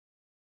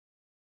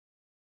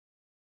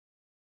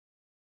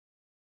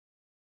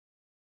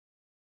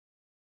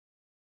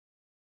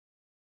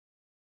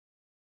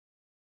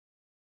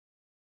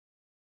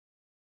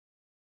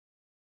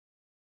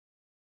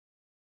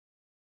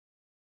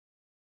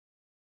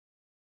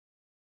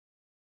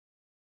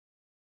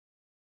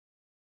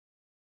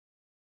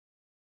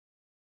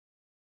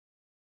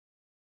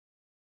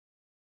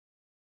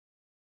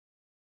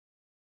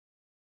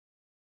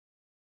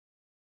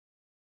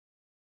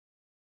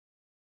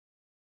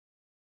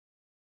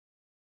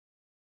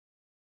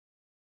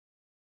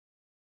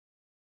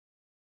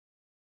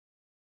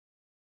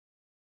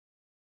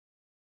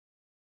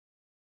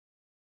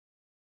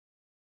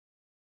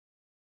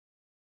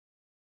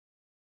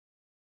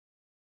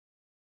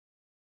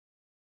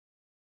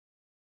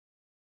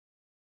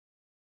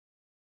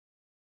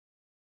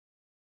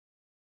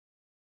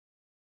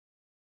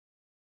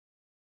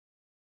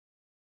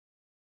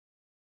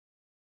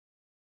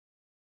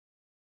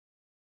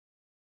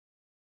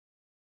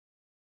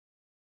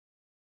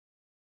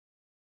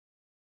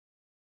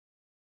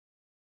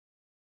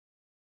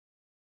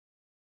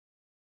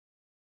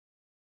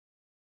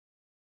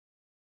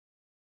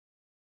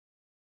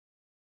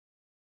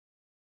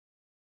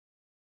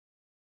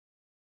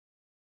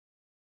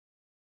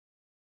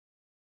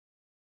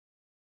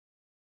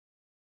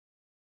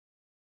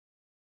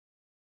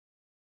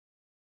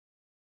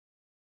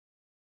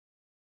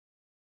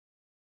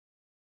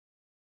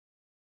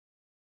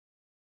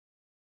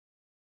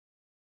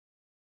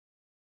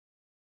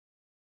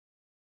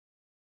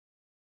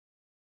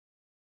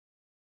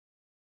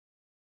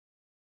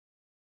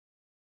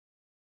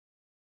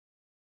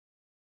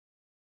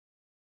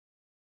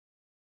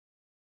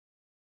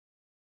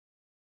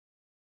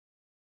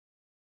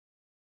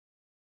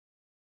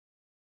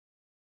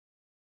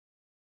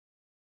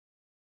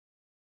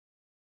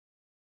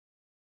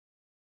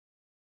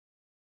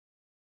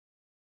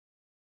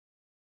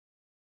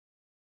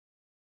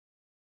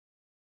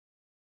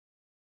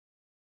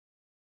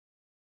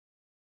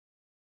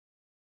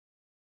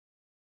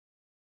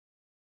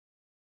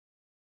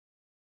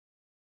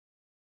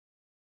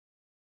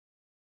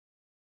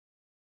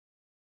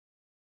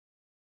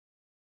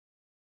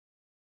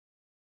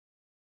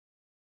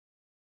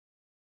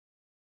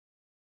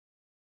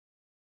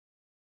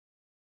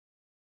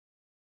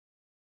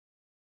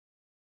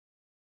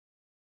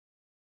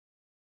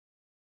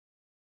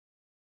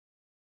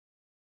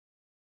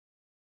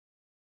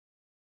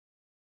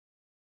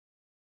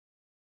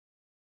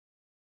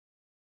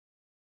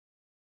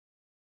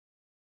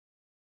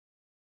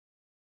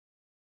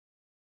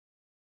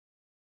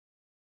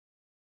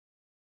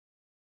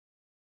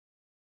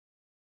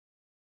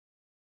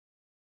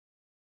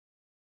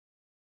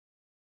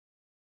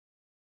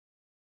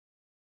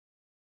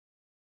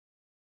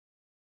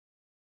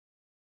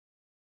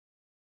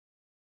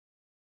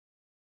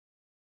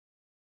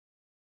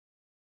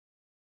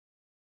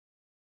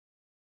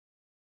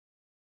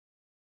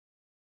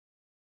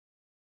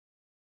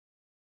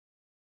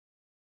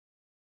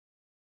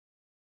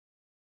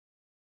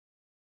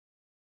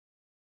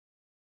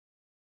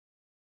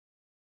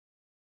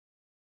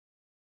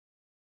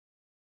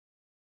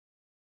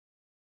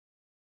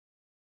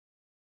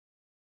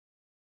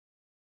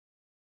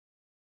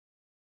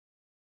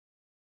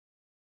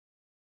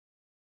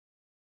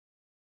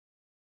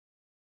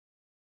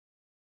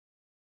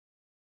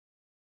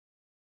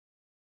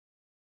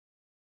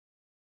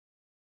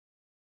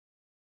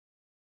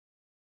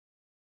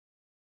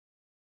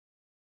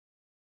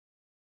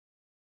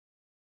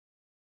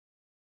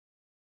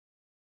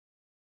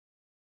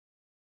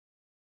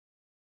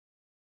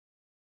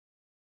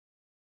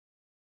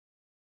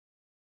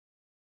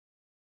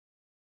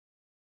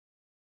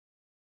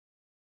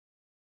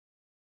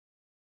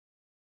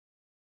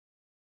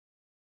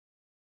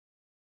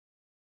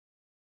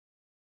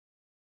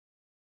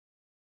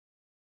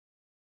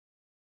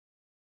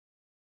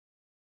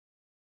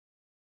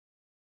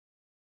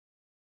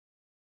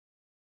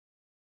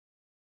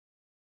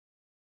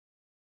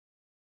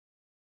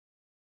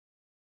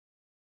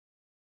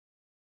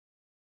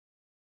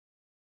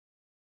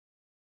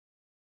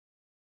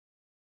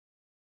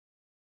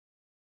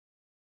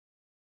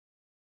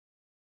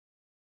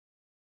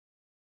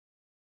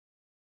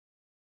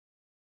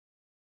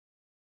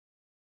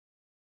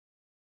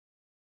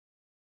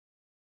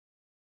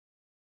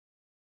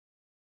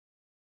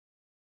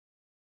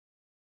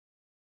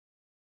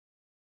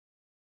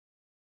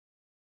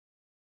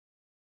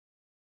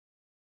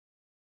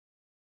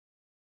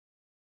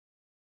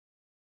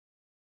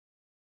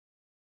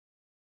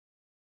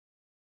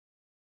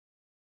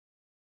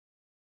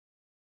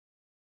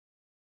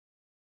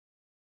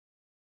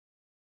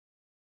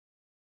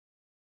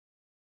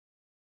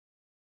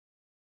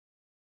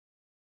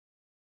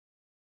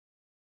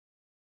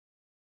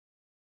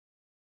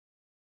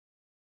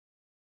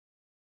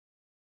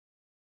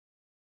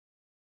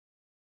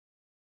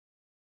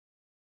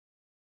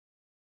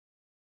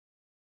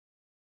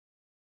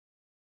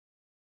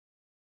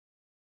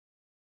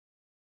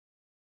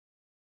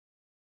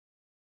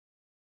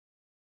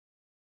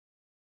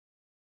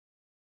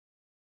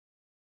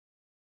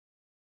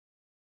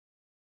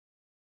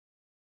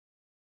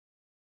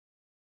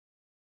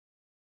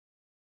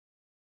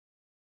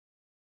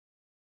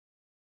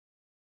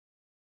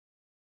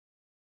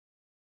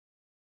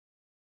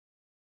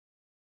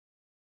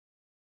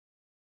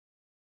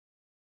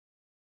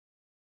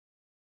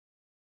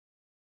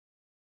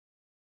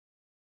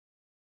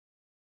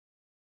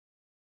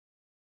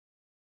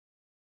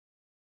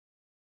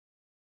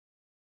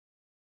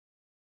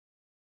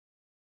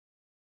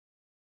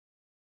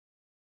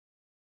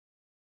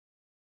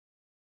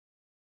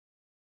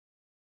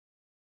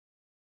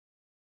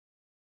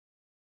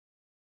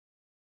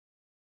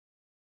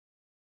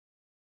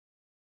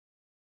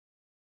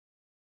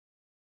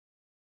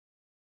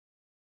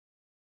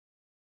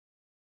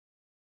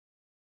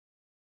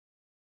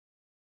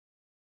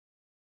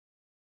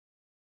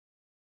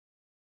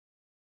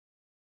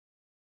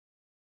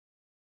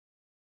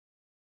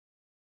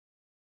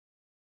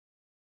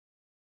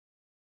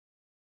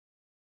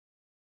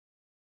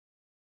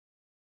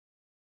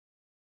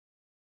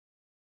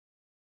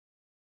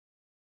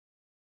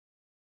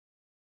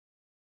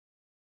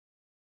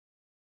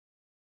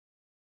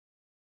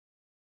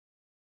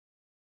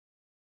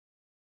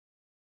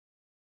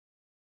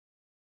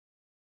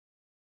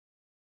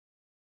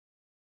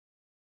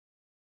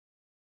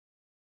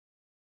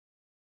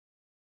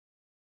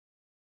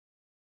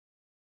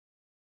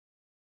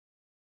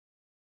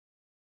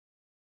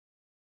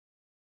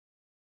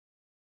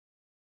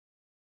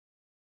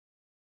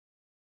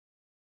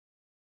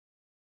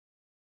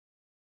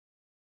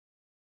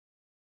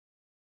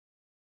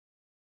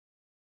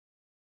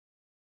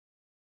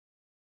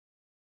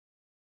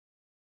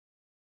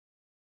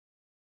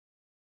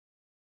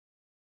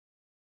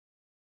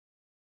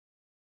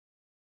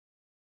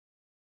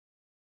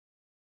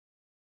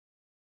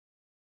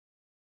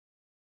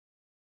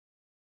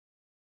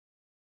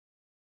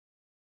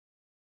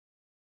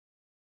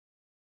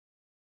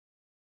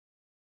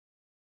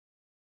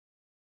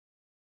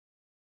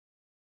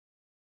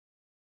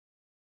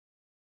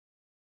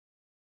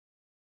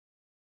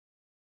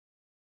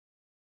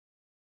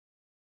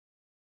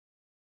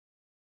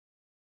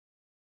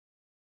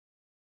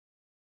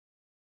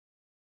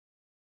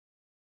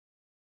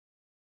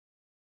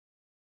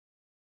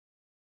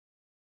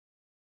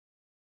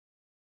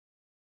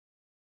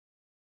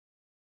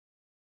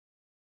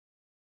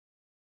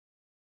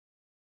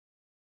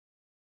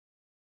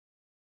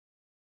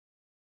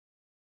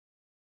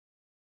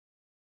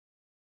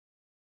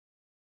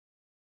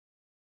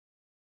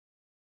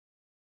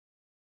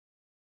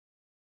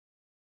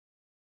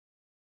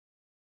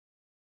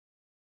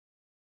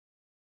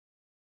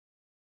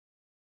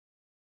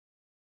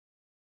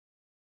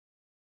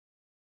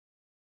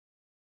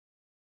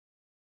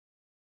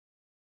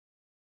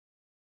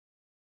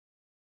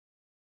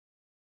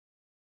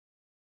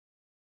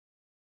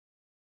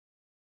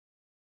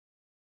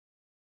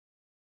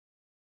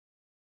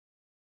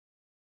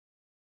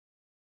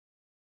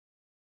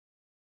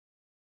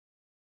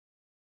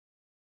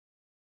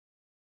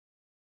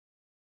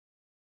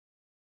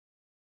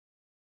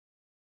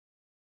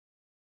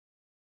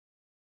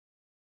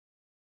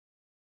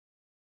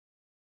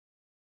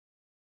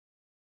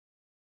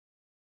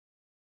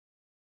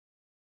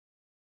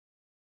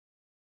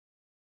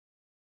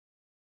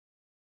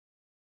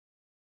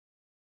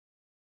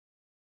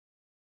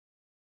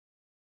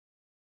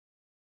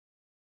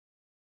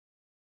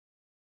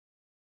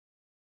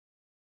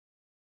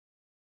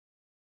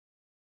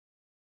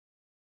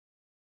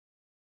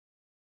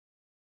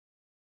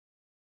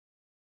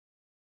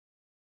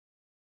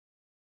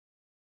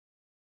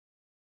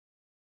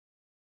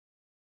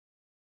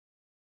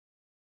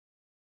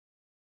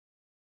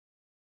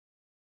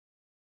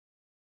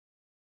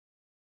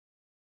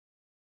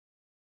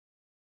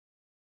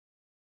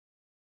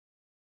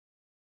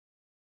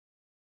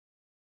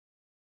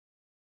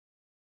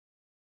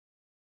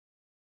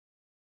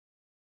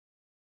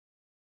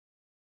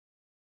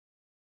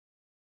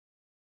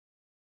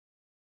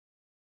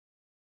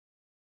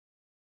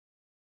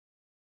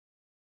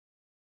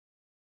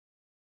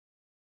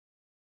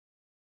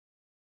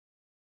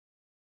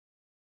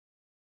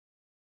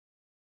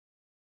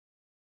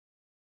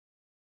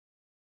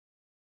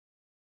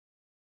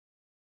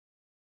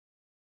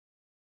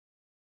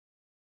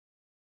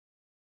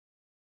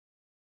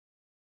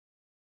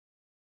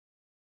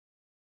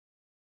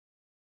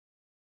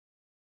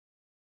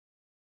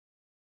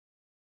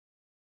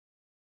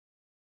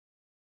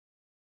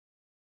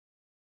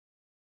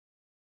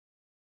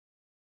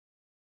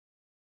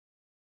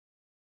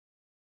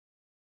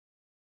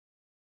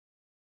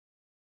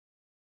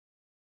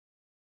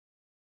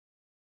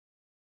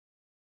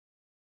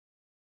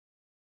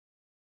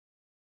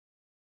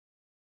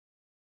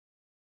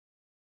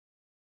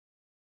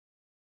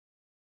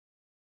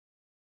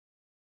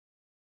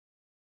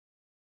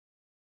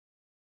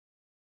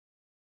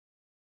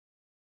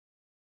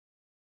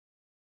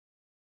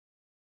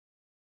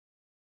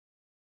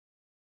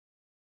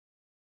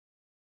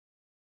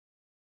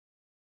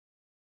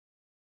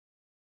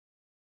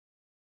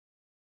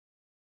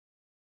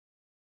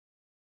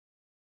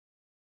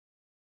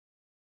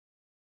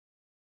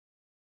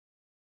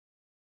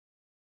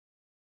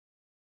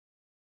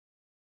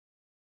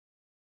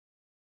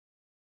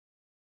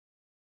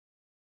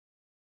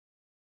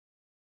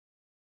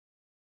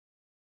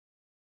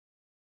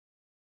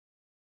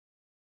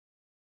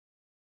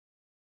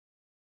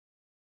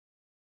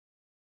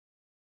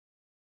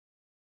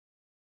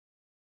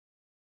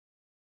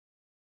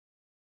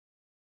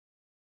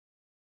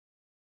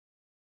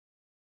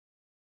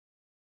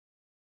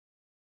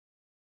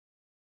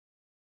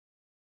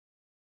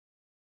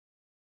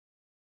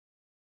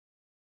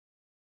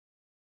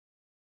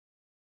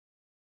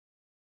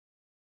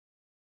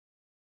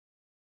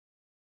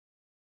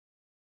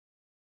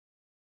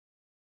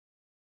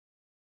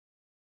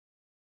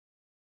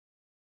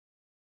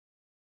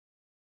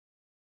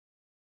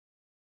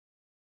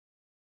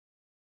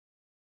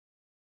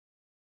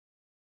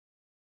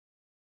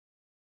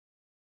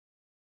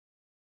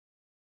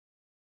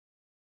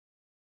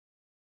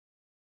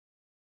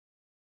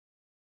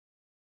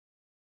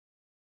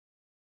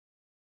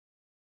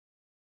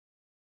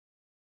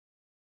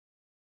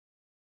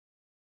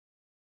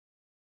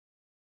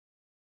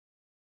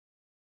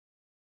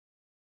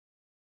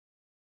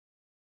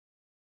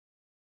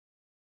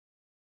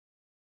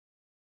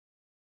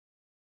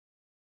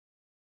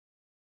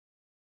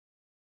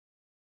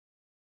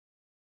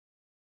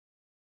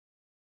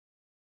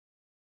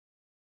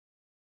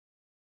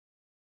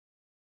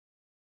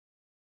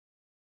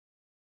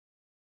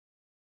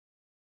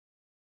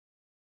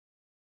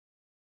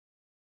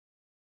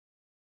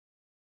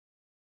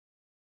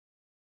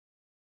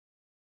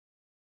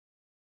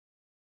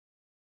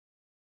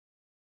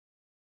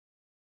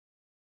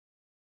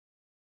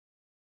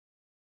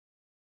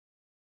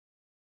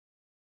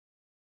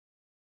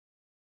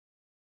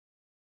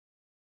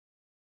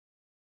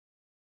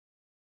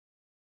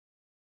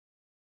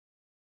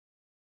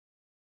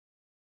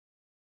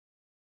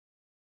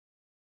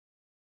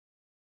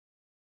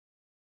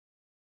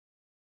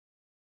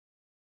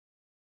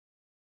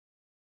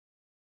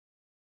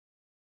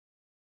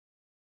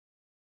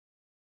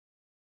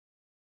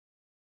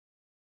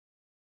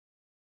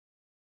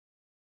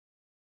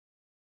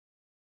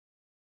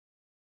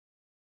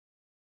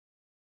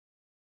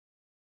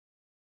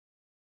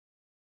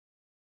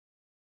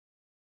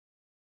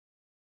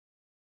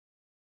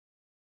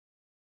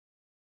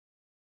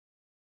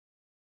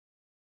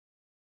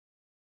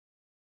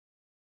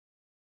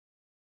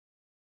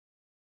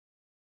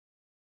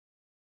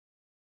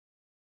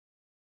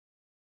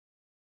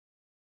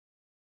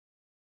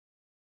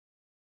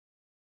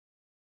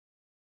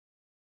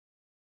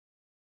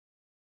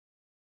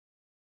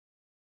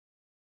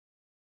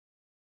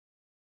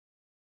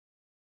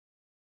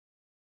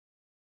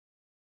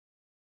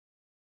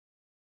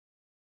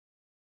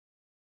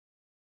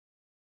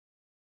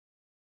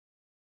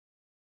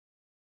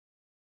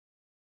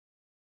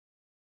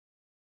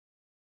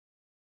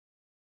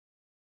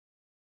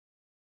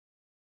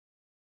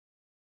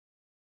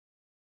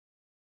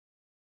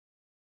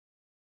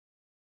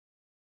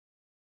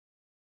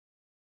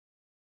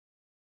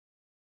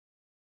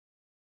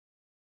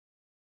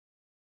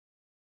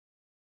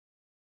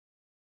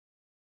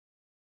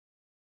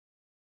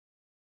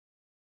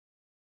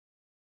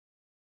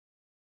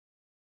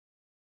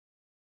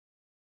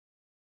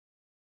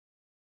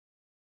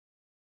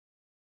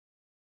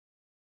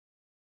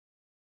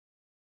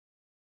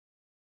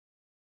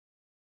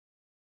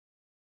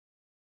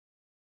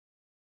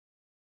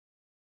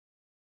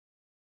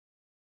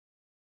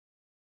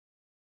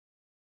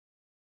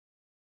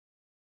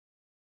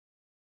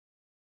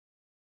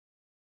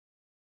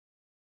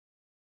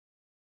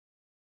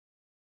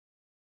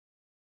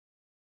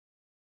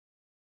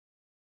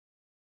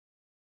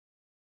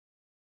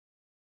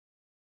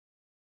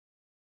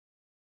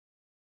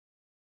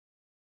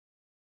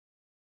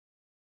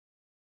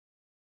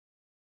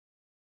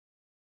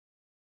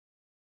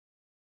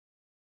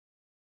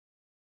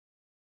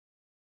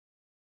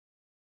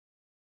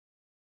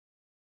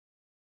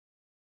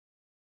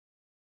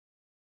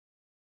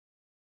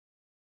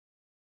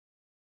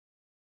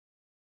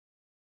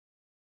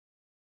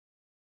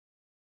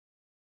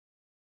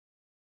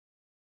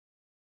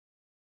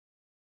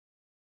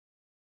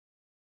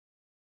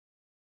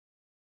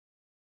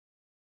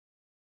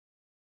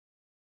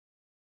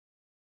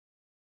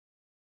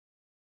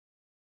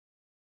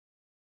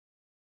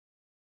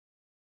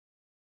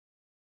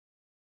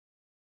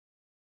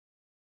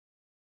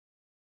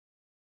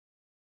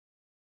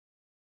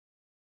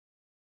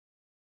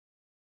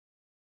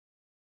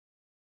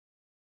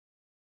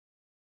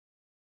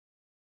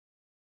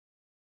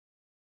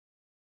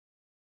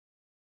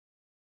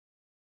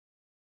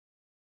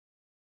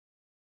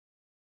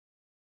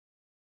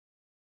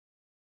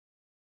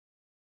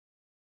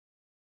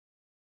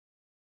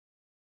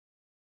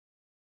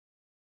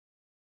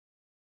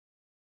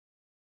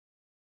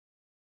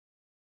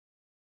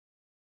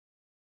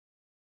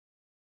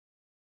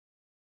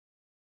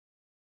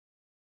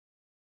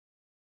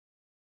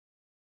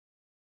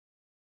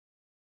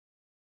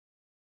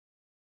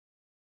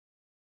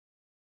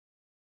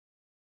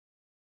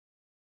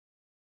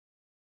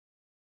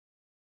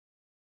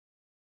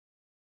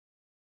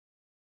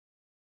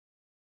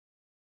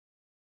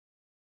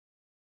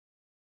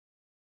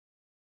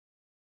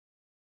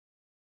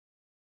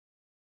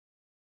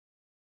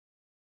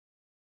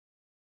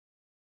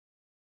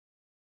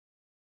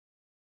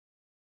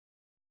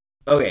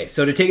Okay,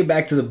 so to take it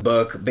back to the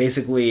book,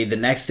 basically the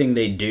next thing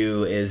they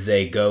do is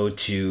they go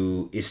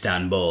to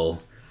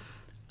Istanbul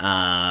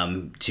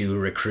to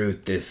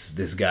recruit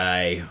this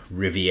guy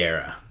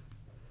Riviera.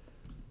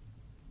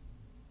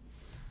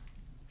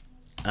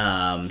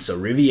 So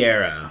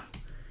Riviera,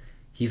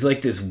 he's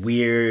like this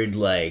weird,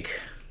 like,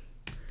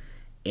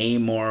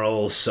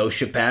 amoral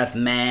sociopath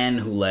man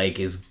who, like,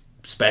 is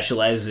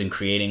specializes in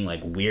creating,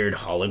 like, weird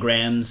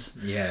holograms.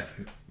 Yeah,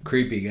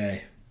 creepy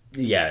guy.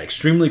 Yeah,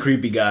 extremely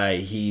creepy guy.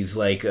 He's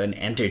like an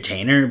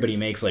entertainer, but he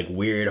makes like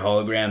weird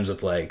holograms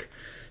of like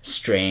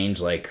strange,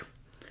 like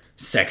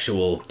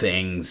sexual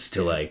things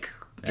to like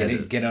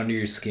get under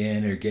your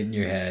skin or get in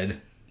your head.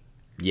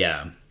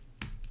 Yeah.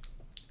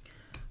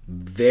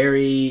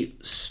 Very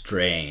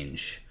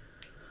strange.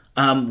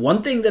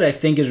 One thing that I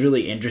think is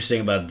really interesting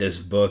about this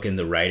book and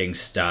the writing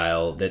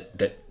style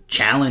that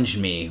challenged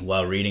me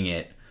while reading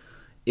it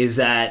is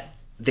that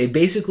they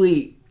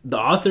basically, the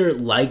author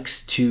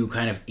likes to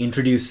kind of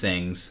introduce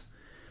things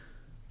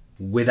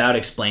without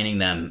explaining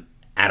them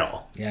at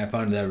all. Yeah, I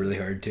found that really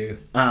hard too.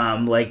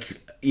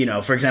 Like, you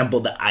know, for example,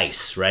 the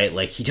ice, right?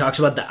 Like, he talks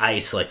about the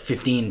ice like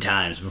 15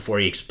 times before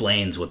he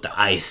explains what the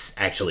ice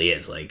actually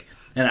is. Like,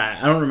 and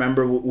I don't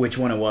remember which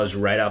one it was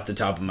right off the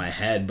top of my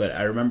head, but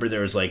I remember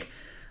there was like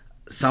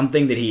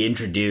something that he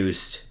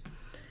introduced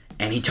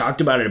and he talked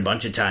about it a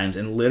bunch of times,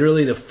 and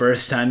literally the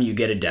first time you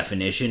get a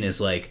definition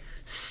is like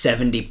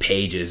 70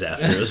 pages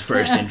after it was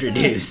first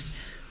introduced.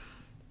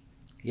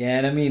 Yeah,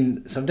 and I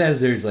mean,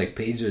 sometimes there's like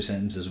pages or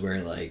sentences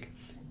where like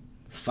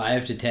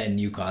 5 to 10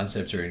 new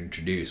concepts are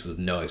introduced with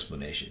no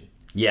explanation.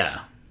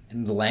 Yeah.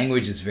 And the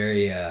language is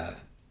very,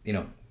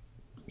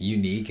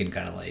 unique and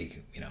kind of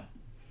like,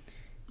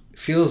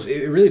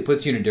 it really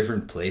puts you in a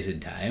different place in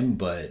time,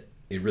 but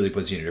it really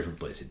puts you in a different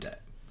place in time,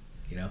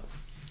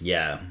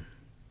 Yeah.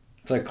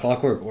 It's like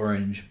Clockwork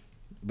Orange,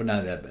 but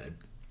not that bad.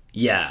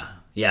 Yeah,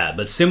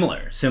 but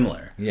similar.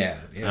 Yeah.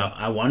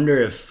 I wonder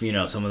if,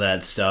 some of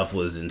that stuff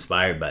was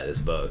inspired by this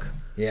book.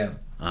 Yeah.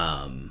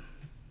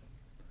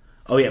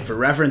 Oh yeah, for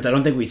reference, I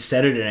don't think we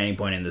said it at any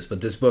point in this,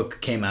 but this book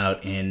came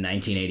out in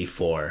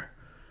 1984.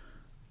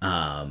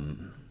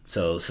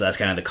 So that's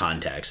kind of the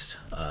context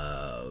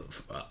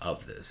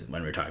of this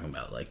when we're talking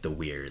about like the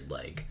weird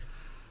like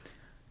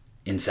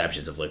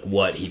inceptions of like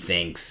what he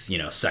thinks,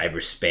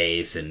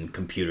 cyberspace and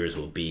computers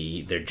will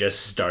be. They're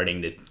just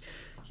starting to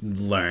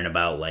learn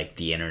about like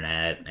the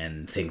internet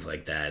and things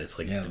like that. It's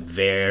like the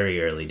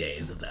very early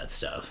days of that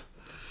stuff.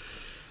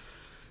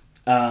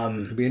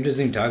 It'd be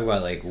interesting to talk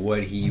about like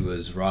what he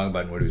was wrong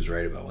about and what he was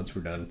right about once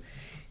we're done.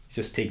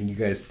 Just taking you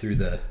guys through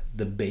the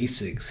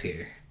basics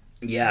here.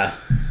 Yeah,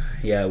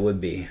 it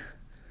would be.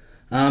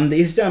 The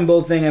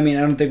Istanbul thing, I mean,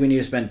 I don't think we need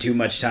to spend too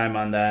much time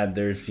on that.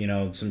 There's,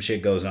 some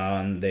shit goes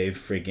on. They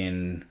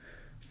freaking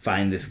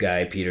find this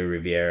guy, Peter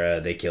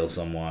Riviera. They kill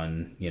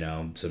someone.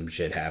 Some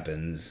shit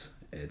happens.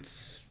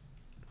 It's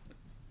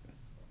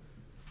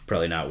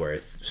probably not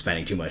worth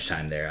spending too much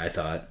time there, I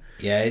thought.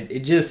 Yeah,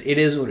 it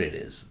is what it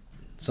is.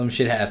 Some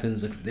shit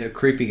happens. The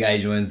creepy guy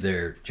joins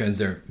their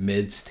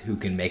midst who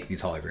can make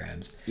these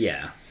holograms.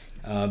 Yeah.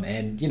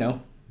 And,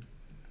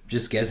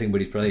 just guessing,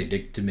 but he's probably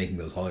addicted to making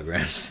those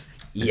holograms.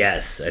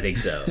 Yes, I think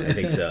so.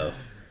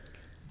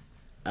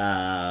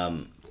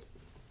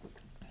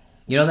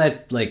 You know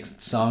that, like,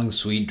 song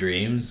Sweet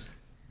Dreams?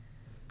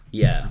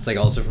 Yeah. It's, like,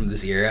 also from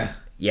this era.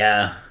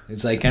 Yeah.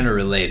 It's, like, kind of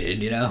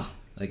related,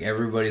 Like,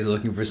 everybody's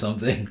looking for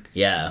something.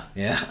 Yeah.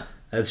 Yeah.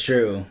 That's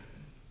true.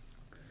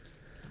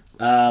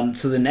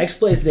 So the next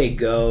place they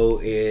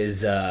go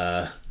is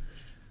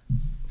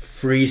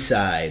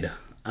Freeside,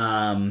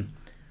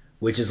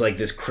 which is like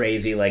this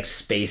crazy like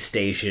space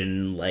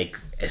station like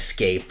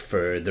escape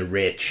for the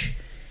rich,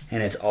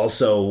 and it's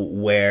also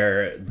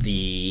where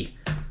the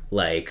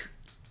like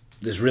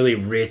this really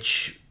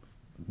rich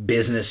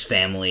business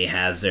family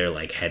has their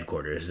like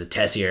headquarters. The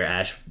Tessier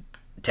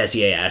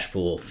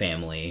Ashpool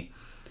family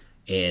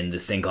in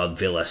this thing called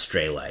Villa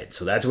Straylight.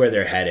 So that's where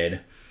they're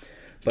headed.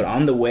 But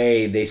on the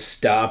way, they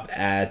stop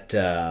at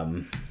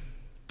the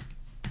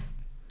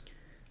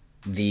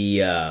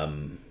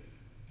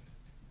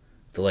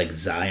like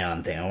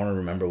Zion thing. I want to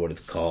remember what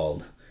it's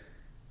called.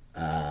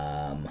 Do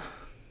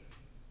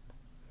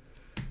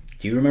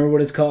you remember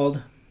what it's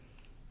called?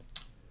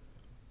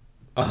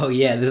 Oh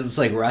yeah, this is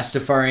like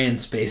Rastafarian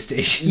space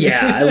station.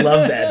 Yeah, I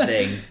love that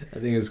thing. I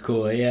think it's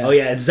cool. Yeah. Oh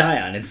yeah, it's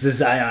Zion. It's the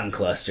Zion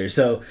cluster.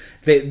 So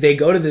they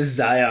go to this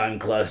Zion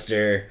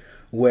cluster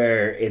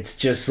where it's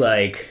just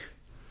like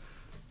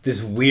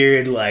this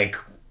weird like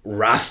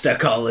Rasta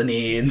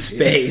colony in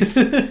space.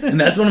 And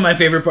that's one of my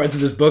favorite parts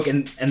of this book,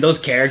 and those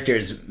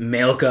characters,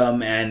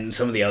 Malcolm and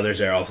some of the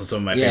others are also some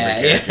of my favorite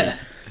characters. Yeah.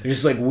 They're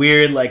just like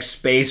weird like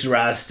space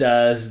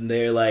Rastas, and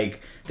they're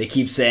like they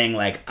keep saying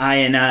like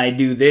I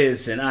do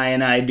this and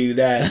I do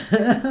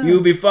that.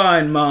 You'll be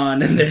fine,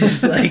 man. And they're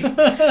just like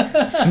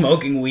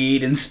smoking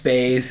weed in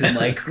space and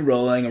like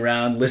rolling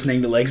around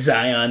listening to like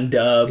Zion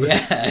dub.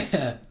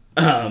 Yeah.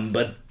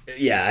 But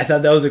yeah, I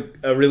thought that was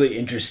a really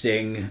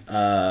interesting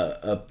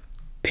a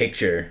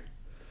picture.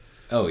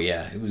 Oh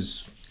yeah, it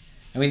was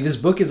I mean, this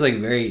book is like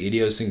very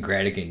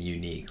idiosyncratic and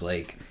unique.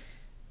 Like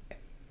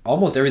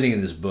almost everything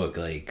in this book,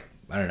 like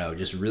I don't know,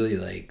 just really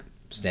like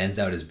stands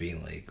out as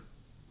being like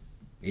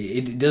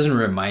it doesn't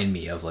remind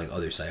me of like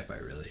other sci-fi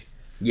really.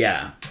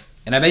 Yeah.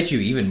 And I bet you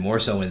even more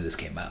so when this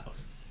came out.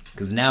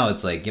 Because now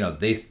it's like, you know,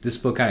 this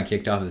book kind of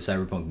kicked off the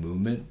cyberpunk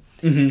movement.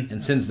 Mm-hmm.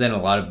 And since then,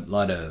 a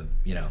lot of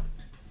you know,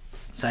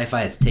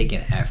 sci-fi has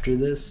taken after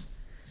this.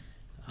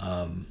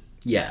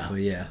 Yeah.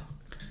 But yeah.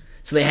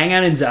 So they hang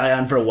out in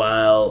Zion for a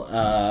while,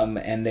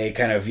 and they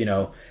kind of, you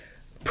know,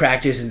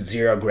 practice in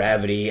zero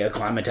gravity,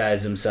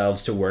 acclimatize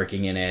themselves to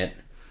working in it.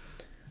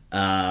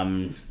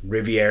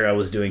 Riviera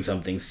was doing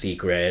something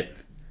secret.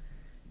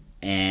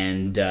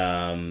 And,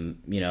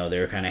 you know, they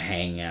were kind of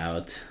hanging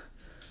out.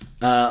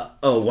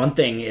 One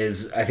thing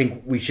is, I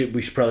think we should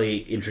probably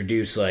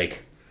introduce,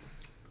 like,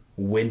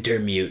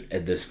 Wintermute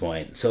at this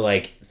point. So,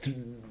 like,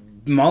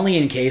 Molly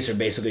and Case are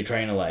basically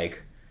trying to,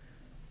 like,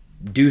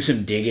 do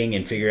some digging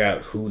and figure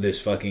out who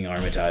this fucking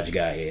Armitage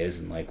guy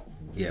is and, like...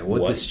 Yeah,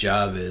 what this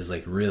job is,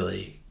 like,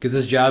 really... Because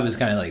this job is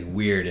kind of, like,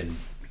 weird and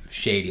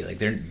shady. Like,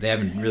 they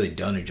haven't really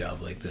done a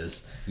job like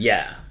this.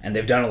 Yeah, and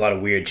they've done a lot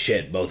of weird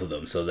shit, both of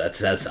them, so that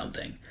says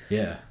something.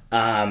 Yeah.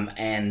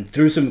 And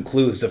through some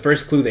clues, the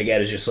first clue they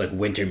get is just, like,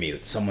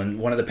 Wintermute.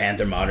 One of the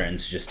Panther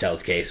Moderns just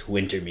tells Case,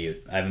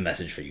 Wintermute, I have a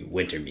message for you,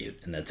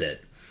 Wintermute, and that's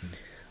it.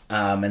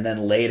 And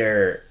then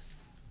later...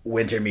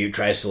 Wintermute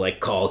tries to, like,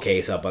 call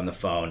Case up on the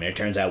phone, and it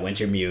turns out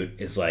Wintermute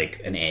is, like,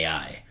 an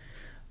AI.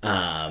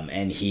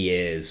 And he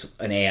is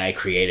an AI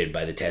created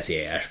by the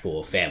Tessier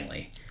Ashpool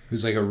family.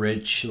 Who's, like, a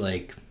rich,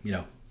 like, you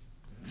know,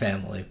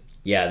 family.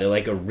 Yeah, they're,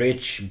 like, a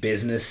rich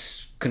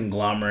business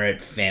conglomerate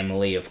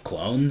family of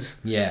clones.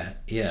 Yeah,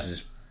 yeah. Which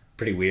is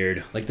pretty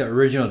weird. Like, the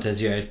original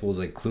Tessier Ashpools,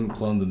 like,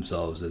 cloned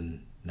themselves,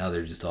 and now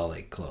they're just all,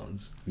 like,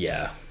 clones.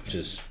 Yeah, which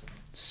is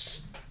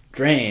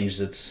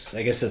strange.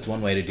 I guess that's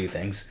one way to do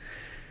things.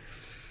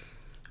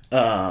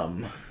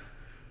 I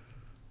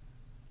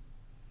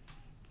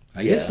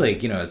guess,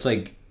 like, you know, it's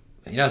like,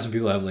 you know how some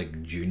people have,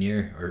 like,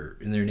 Junior or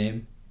in their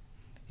name?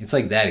 It's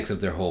like that,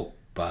 except their whole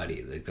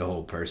body, like, the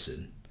whole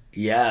person.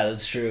 Yeah,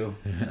 that's true.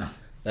 Yeah.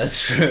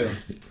 That's true.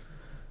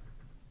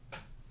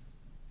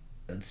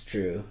 That's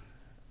true.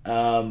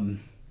 So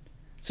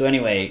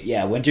anyway,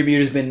 yeah,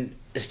 Wintermute has been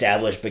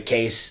established, but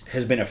Case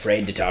has been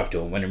afraid to talk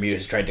to him. Wintermute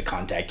has tried to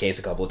contact Case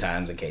a couple of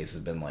times, and Case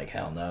has been like,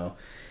 hell no.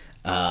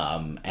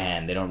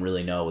 And they don't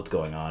really know what's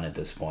going on at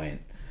this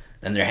point.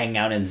 Then they're hanging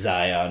out in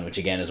Zion, which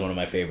again is one of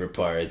my favorite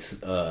parts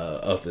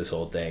of this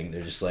whole thing.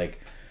 They're just like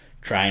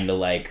trying to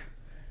like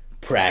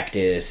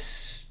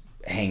practice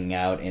hanging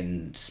out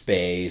in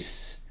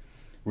space.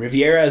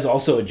 Riviera is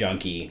also a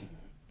junkie.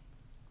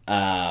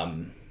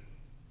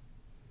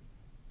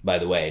 By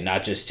the way,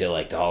 not just to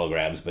like the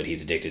holograms, but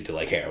he's addicted to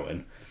like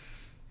heroin.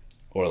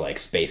 Or like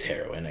space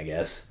heroin, I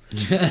guess.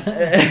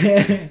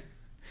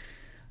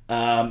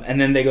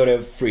 And then they go to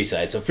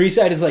Freeside. So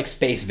Freeside is like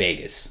Space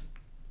Vegas,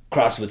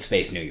 crossed with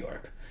Space New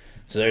York.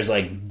 So there's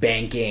like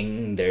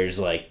banking, there's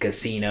like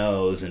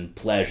casinos and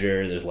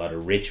pleasure, there's a lot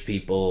of rich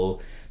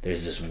people,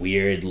 there's this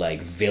weird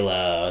like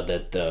villa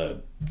that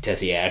the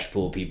Tessie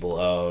Ashpool people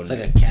own. It's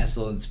like a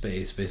castle in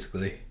space,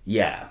 basically.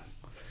 Yeah.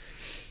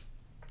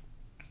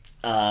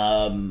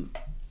 And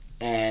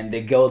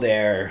they go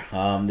there,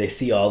 they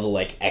see all the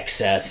like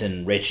excess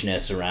and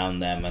richness around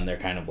them, and they're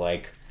kind of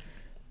like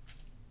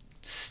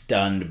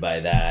stunned by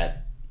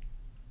that.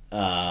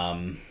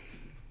 Let's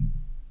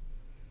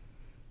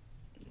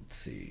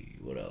see,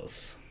 what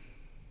else?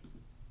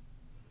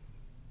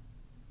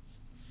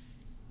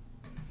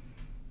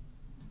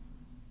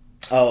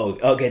 Oh,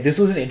 okay, this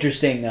was an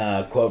interesting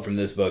quote from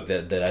this book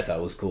that I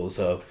thought was cool.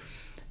 So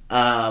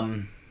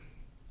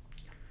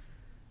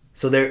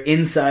they're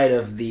inside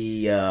of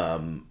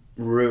the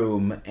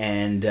room,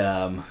 and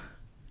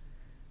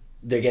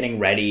they're getting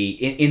ready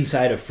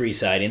inside of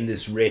Freeside in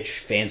this rich,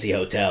 fancy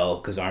hotel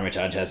because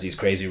Armitage has these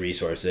crazy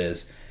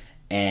resources,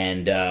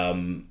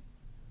 and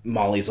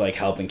Molly's like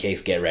helping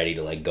Case get ready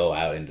to like go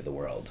out into the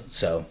world.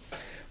 So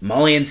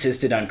Molly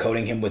insisted on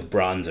coating him with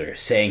bronzer,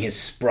 saying his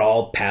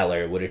sprawled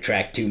pallor would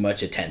attract too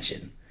much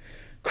attention.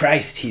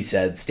 "Christ," he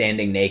said,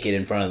 standing naked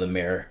in front of the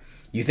mirror.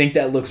 "You think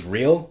that looks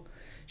real?"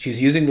 She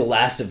was using the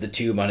last of the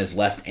tube on his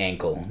left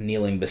ankle,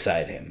 kneeling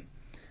beside him.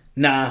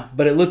 "Nah,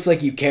 but it looks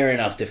like you care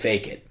enough to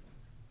fake it.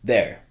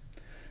 There.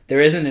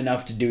 There isn't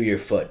enough to do your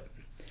foot."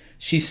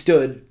 She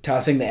stood,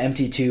 tossing the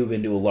empty tube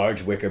into a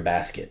large wicker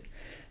basket.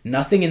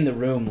 Nothing in the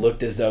room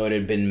looked as though it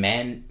had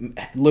been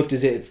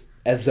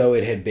as though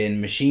it had been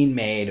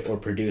machine-made or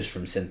produced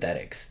from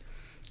synthetics.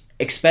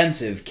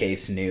 Expensive,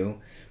 Case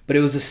knew, but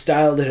it was a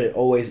style that had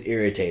always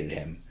irritated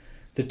him.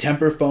 The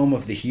temper foam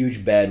of the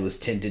huge bed was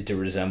tinted to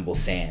resemble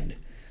sand.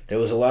 There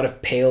was a lot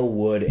of pale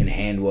wood and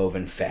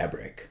hand-woven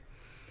fabric.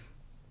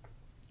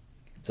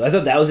 So I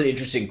thought that was an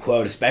interesting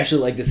quote, especially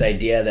like this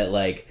idea that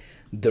like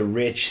the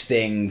rich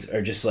things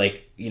are just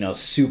like, you know,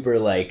 super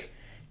like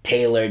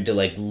tailored to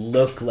like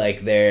look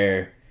like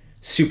they're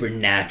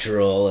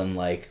supernatural and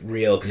like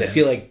real, because I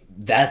feel like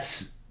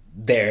that's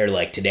there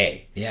like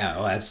today. Yeah,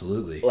 oh,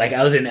 absolutely. Like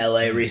I was in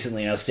LA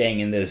recently and I was staying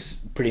in this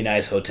pretty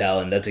nice hotel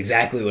and that's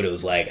exactly what it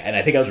was like. And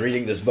I think I was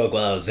reading this book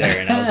while I was there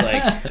and I was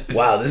like,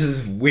 wow, this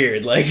is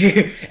weird. Like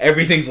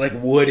everything's like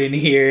wood in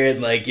here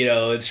and like, you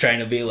know, it's trying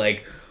to be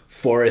like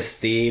forest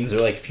themes, or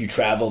like if you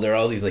travel there are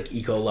all these like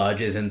eco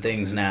lodges and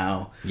things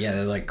now. Yeah,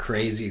 they're like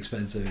crazy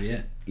expensive.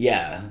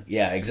 Yeah,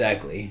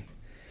 exactly.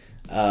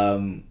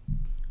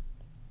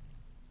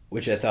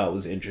 Which I thought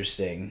was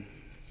interesting.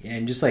 Yeah,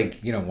 and just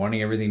like, you know,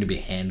 wanting everything to be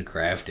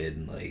handcrafted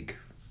and like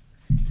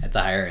at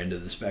the higher end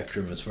of the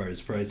spectrum as far as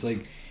price.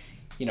 Like,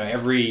 you know,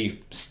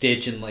 every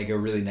stitch in like a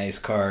really nice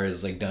car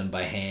is like done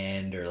by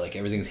hand, or like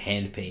everything's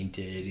hand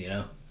painted, you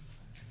know?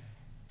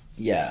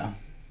 Yeah.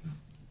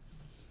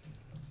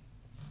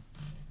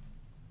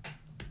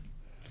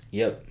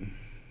 Yep.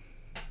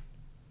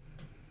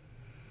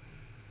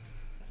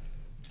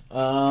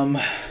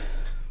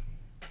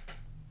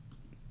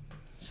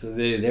 So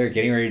they're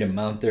getting ready to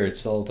mount their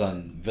assault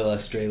on Villa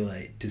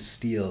Straylight to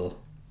steal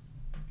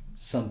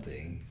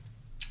something.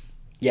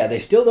 Yeah, they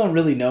still don't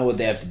really know what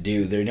they have to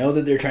do. They know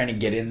that they're trying to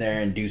get in there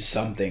and do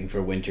something for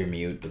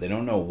Wintermute, but they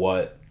don't know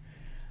what.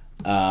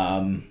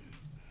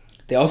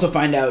 They also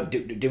find out...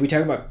 Did we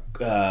talk about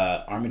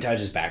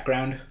Armitage's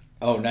background?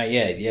 Oh, not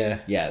yet, yeah.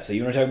 Yeah, so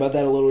you want to talk about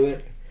that a little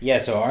bit? Yeah,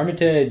 so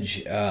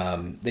Armitage,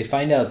 they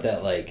find out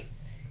that, like,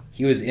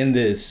 he was in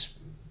this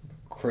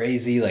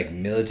crazy, like,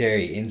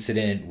 military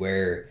incident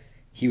where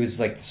he was,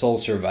 like, the sole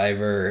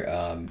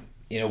survivor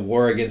in a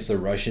war against the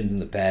Russians in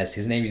the past.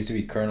 His name used to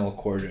be Colonel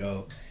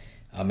Cordo.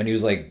 And he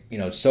was, like, you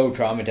know, so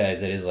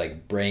traumatized that his,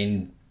 like,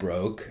 brain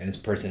broke and his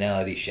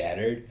personality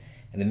shattered.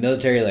 And the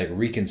military, like,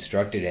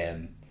 reconstructed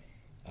him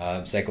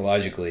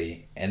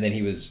psychologically. And then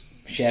he was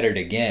shattered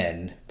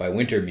again by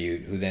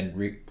Wintermute, who then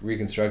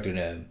reconstructed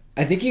him.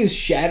 I think he was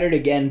shattered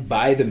again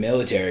by the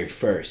military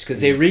first,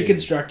 because they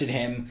reconstructed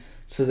him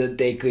so that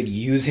they could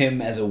use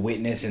him as a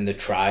witness in the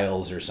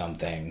trials or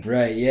something.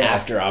 Right, yeah.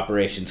 After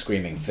Operation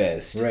Screaming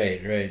Fist.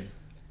 Right.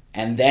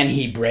 And then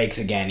he breaks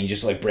again. He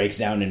just, like, breaks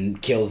down and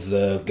kills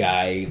the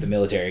guy, the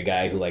military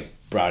guy who, like,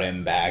 brought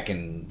him back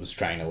and was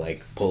trying to,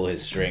 like, pull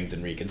his strings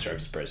and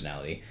reconstruct his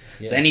personality.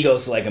 Yeah. So then he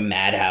goes to, like, a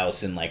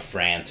madhouse in, like,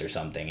 France or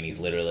something, and he's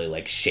literally,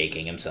 like,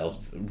 shaking himself,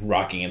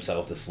 rocking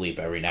himself to sleep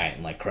every night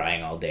and, like,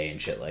 crying all day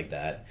and shit like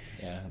that.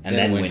 Yeah. And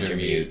then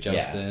Wintermute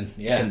jumps in.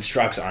 Yeah.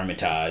 Constructs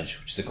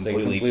Armitage, which is a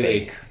completely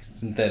fake...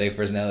 synthetic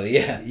personality,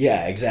 yeah.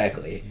 Yeah,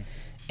 exactly.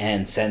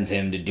 And sends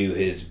him to do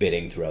his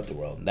bidding throughout the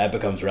world. That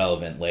becomes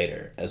relevant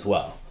later as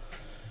well.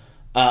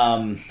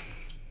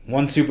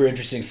 One super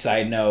interesting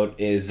side note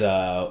is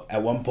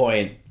at one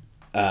point,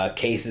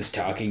 Case is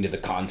talking to the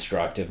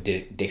construct of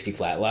Dixie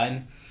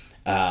Flatline,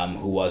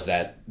 who was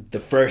at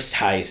the first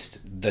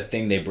heist. The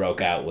thing they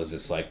broke out was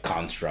this like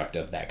construct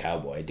of that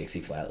cowboy,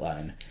 Dixie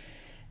Flatline.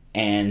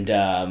 And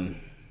I'll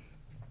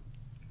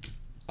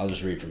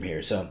just read from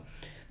here. So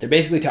they're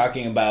basically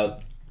talking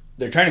about...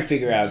 They're trying to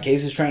figure out...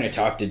 Case is trying to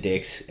talk to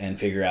Dix and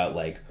figure out,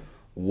 like,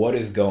 what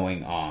is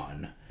going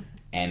on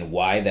and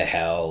why the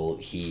hell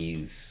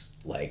he's,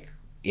 like,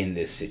 in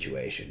this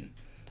situation.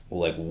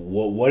 Like,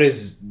 what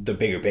is the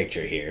bigger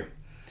picture here?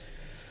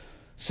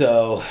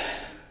 So,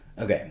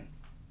 okay.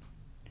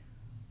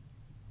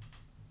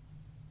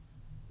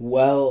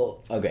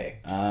 Well, okay.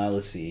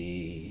 Let's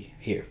see.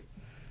 Here.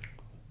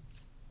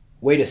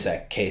 Wait a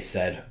sec, Case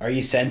said. Are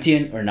you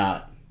sentient or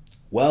not?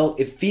 Well,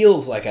 it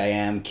feels like I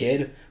am,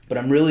 kid, but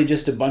I'm really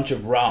just a bunch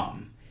of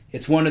ROM.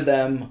 It's one of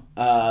them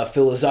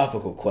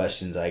philosophical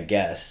questions, I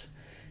guess.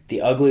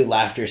 The ugly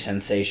laughter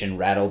sensation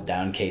rattled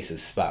down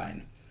Case's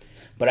spine.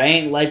 But I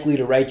ain't likely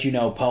to write you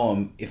no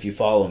poem if you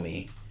follow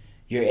me.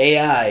 Your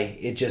AI,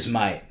 it just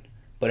might,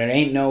 but it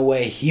ain't no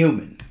way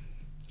human.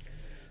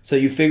 So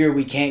you figure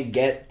we can't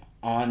get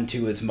on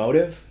to its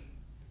motive?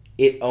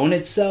 It own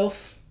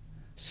itself?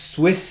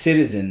 Swiss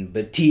citizen,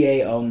 but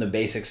TA own the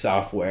basic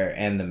software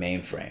and the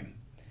mainframe.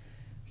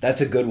 That's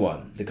a good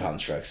one, the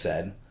construct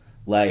said.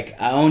 Like,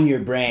 I own your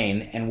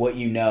brain and what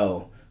you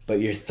know,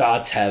 but your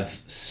thoughts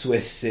have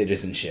Swiss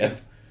citizenship.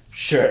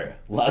 Sure,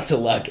 lots of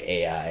luck,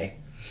 AI.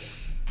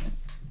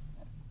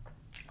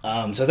 So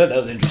I thought that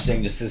was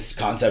interesting, just this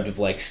concept of,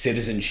 like,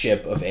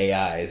 citizenship of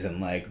AIs and,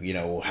 like, you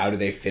know, how do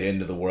they fit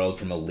into the world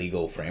from a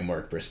legal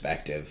framework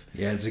perspective.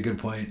 Yeah, it's a good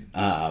point.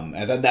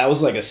 I thought that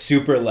was, like, a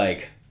super,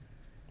 like,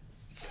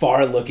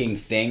 far-looking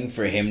thing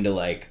for him to,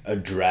 like,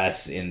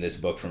 address in this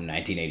book from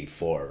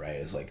 1984, right?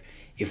 It's like,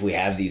 if we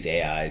have these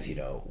AIs, you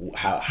know,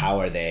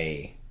 how do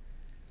they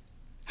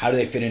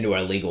fit into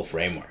our legal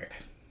framework?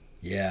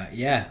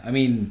 Yeah. I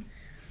mean,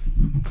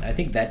 I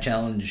think that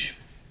challenge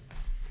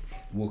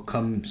will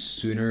come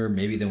sooner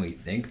maybe than we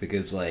think,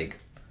 because, like,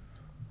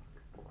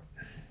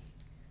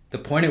 the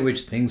point at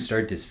which things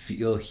start to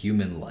feel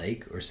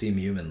human-like or seem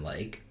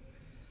human-like,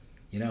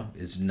 you know,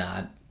 is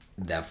not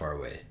that far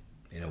away,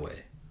 in a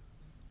way.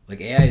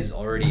 Like, AIs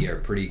already are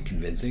pretty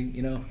convincing,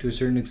 you know, to a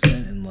certain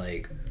extent, and,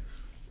 like,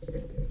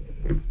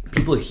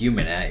 people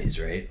humanize,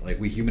 right? Like,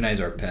 we humanize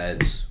our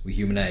pets, we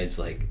humanize,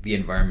 like, the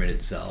environment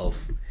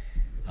itself.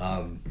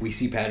 We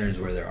see patterns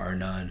where there are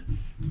none.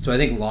 So I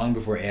think long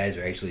before AIs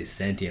are actually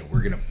sentient,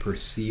 we're going to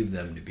perceive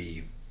them to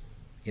be,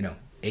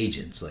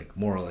 agents, like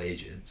moral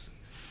agents.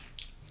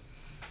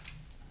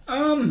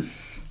 I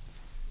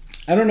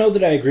don't know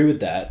that I agree with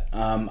that.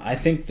 I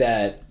think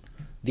that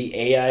the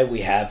AI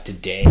we have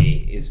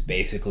today is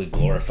basically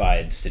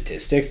glorified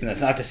statistics, and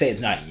that's not to say it's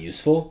not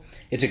useful.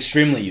 It's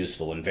extremely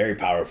useful and very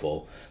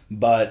powerful,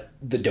 but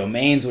the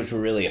domains which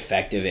we're really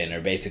effective in are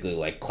basically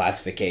like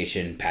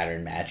classification,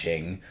 pattern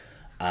matching,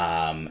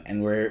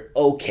 and we're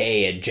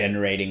okay at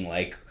generating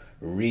like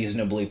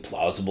reasonably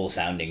plausible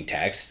sounding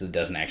text that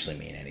doesn't actually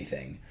mean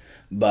anything.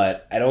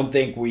 But I don't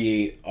think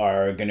we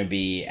are going to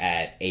be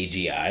at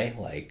AGI,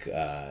 like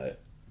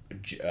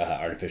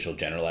artificial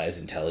generalized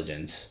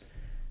intelligence,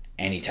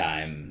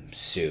 anytime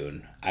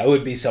soon. I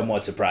would be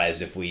somewhat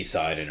surprised if we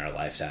saw it in our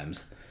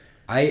lifetimes.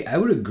 I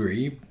would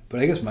agree,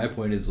 but I guess my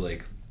point is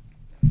like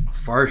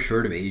far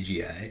short of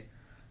AGI,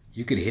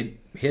 you could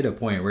hit a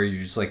point where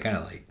you're just like kind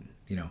of like,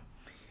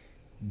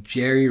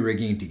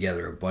 jerry-rigging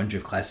together a bunch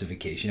of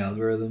classification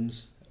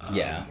algorithms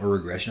or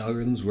regression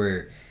algorithms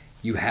where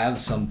you have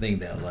something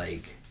that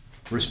like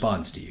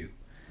responds to you,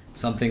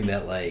 something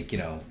that like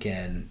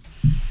can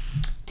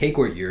take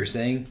what you're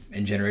saying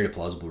and generate a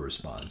plausible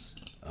response,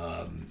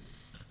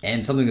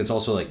 and something that's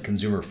also like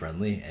consumer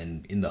friendly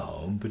and in the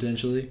home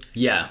potentially,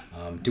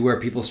 to where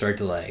people start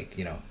to like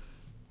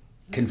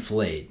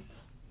conflate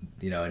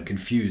and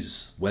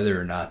confuse whether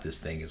or not this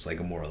thing is like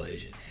a moral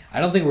agent. I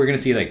don't think we're going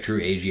to see like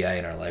true AGI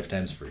in our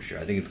lifetimes for sure.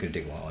 I think it's going to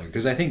take a lot longer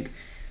because I think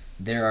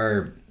there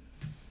are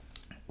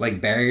like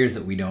barriers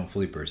that we don't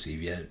fully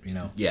perceive yet,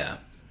 Yeah.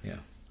 Yeah.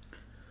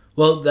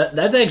 Well,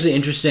 that's actually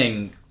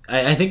interesting.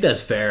 I think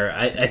that's fair.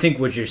 I think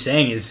what you're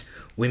saying is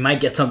we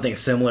might get something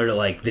similar to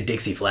like the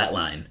Dixie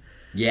Flatline.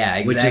 Yeah,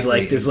 exactly. Which is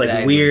like this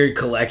like weird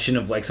collection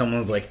of like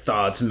someone's like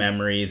thoughts,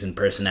 memories, and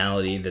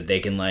personality that they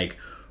can like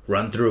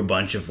run through a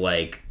bunch of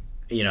like,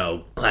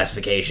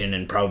 classification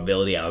and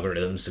probability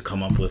algorithms to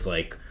come up with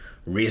like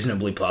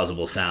reasonably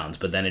plausible sounds,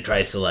 but then it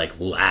tries to like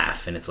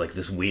laugh and it's like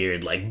this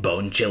weird like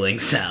bone chilling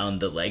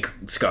sound that like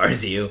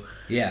scars you.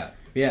 No,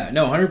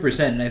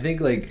 100%. And I think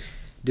like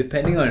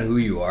depending on who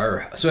you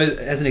are, so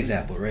as an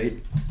example, right,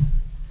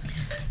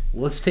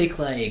 let's take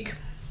like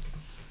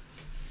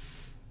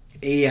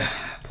a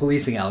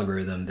policing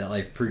algorithm that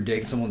like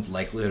predicts someone's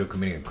likelihood of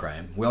committing a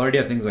crime. We already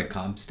have things like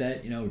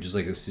CompStat, which is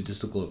like a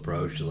statistical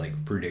approach to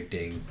like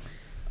predicting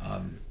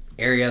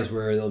areas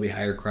where there'll be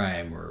higher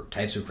crime or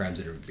types of crimes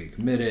that are being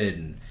committed.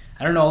 And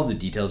I don't know all the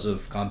details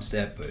of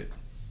CompStat, but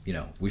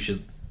we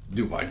should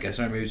do a podcast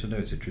on it maybe sometime.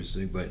 It's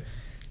interesting. But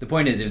the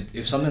point is,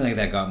 if something like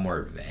that got more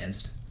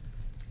advanced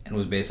and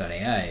was based on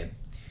AI,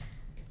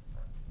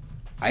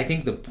 I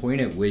think the point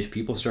at which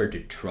people start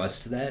to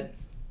trust that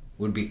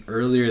would be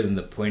earlier than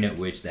the point at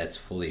which that's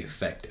fully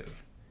effective.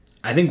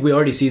 I think we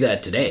already see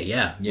that today.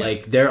 Yeah.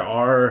 Like there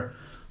are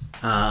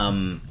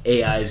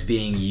AIs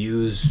being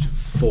used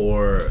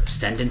for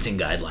sentencing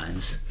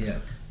guidelines.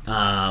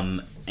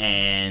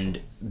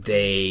 And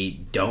they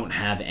don't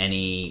have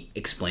any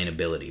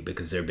explainability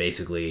because they're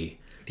basically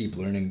deep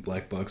learning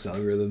black box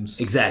algorithms.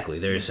 Exactly.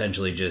 They're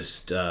essentially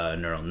just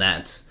neural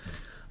nets.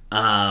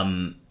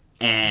 And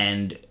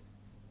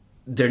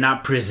they're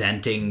not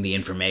presenting the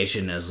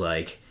information as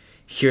like,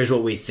 here's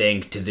what we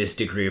think to this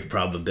degree of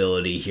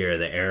probability, here are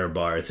the error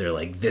bars. They're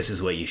like, this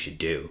is what you should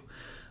do.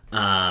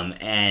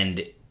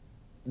 And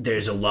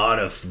there's a lot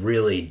of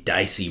really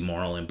dicey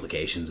moral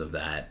implications of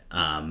that,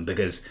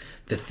 because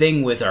the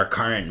thing with our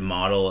current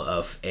model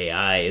of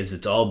AI is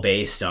it's all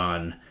based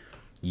on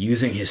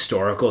using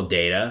historical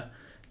data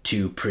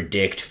to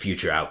predict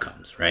future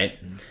outcomes, right?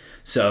 Mm-hmm.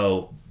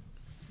 So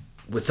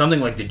with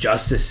something like the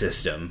justice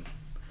system,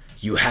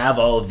 you have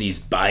all of these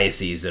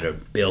biases that are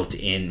built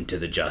into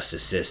the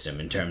justice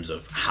system in terms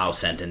of how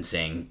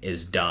sentencing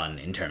is done,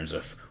 in terms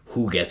of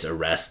who gets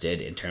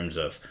arrested, in terms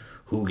of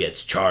who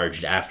gets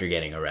charged after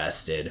getting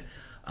arrested,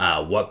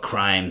 what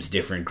crimes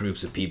different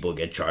groups of people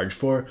get charged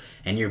for,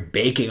 and you're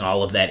baking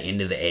all of that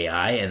into the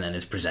AI and then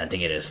it's presenting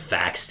it as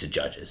facts to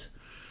judges,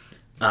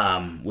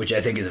 which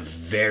I think is a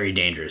very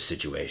dangerous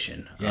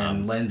situation.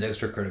 And lends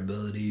extra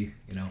credibility,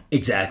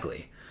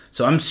 Exactly.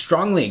 So I'm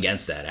strongly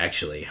against that,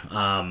 actually.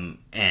 And,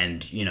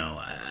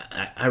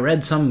 I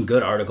read some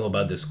good article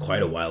about this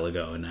quite a while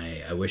ago, and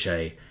I wish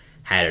I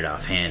had it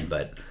offhand,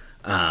 but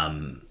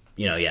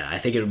I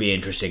think it would be an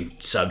interesting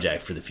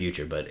subject for the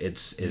future, but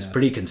it's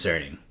pretty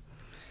concerning.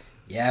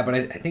 Yeah, but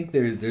I think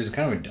there's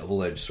kind of a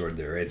double-edged sword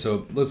there, right?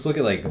 So let's look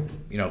at like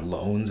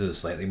loans as a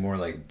slightly more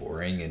like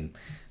boring and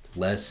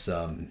less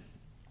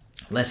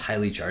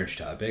highly charged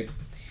topic.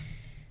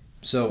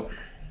 So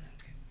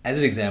as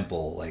an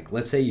example, like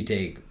let's say you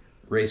take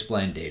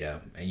race-blind data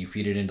and you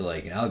feed it into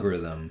like an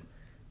algorithm,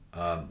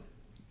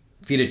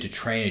 feed it to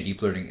train a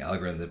deep learning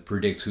algorithm that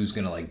predicts who's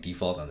going to like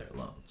default on their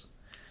loans.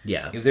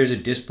 Yeah. If there's a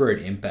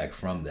disparate impact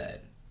from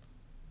that,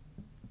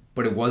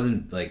 but it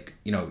wasn't like,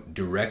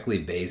 directly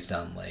based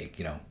on like,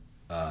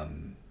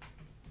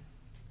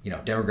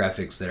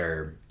 demographics that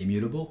are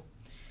immutable,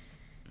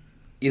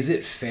 is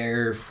it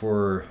fair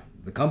for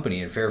the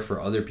company and fair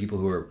for other people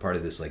who are part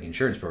of this like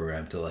insurance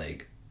program to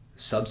like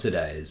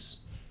subsidize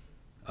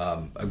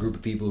a group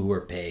of people who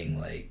are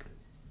paying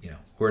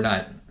who are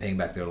not paying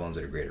back their loans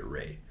at a greater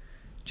rate.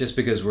 Just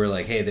because we're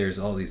like, hey, there's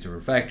all these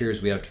different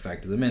factors, we have to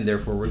factor them in.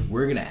 Therefore,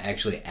 we're going to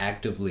actually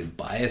actively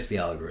bias the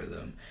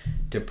algorithm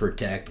to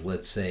protect,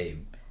 let's say,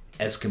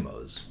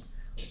 Eskimos.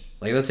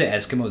 Like, let's say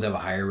Eskimos have a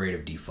higher rate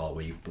of default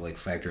when you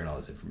factor in all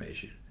this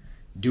information.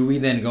 Do we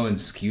then go and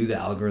skew the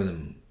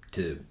algorithm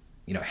to,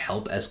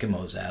 help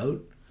Eskimos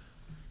out?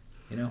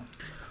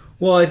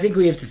 Well, I think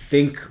we have to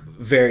think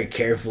very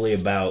carefully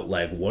about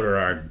what are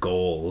our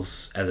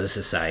goals as a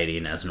society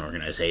and as an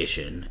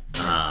organization,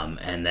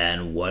 and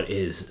then what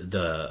is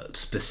the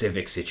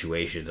specific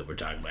situation that we're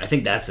talking about. I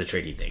think that's the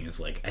tricky thing.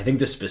 Is I think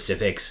the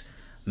specifics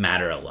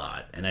matter a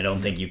lot, and I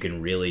don't think you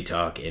can really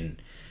talk in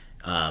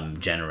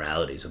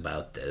generalities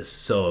about this.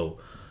 So,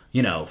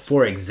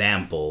 for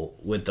example,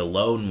 with the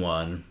loan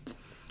one,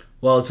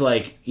 well, it's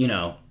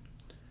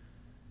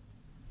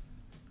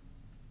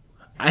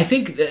I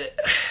think that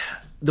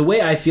the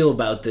way I feel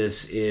about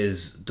this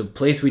is the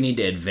place we need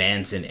to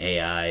advance in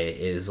AI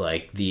is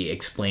the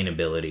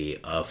explainability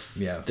of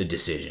the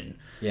decision.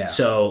 Yeah.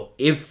 So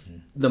if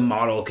the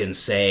model can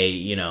say,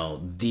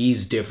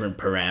 these different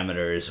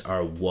parameters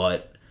are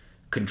what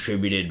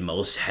contributed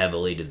most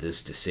heavily to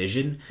this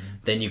decision,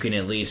 then you can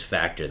at least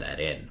factor that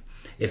in.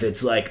 If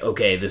it's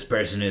okay, this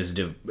person is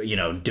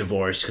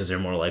divorced because they're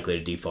more likely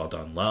to default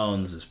on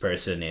loans. This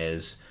person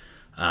is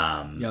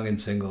young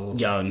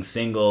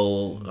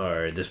single,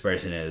 or this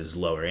person is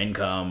lower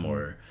income,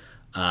 or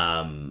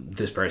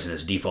this person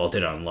has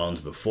defaulted on loans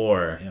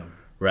before,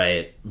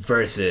 right?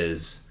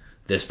 Versus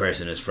this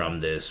person is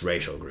from this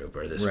racial group,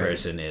 or this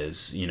person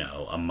is,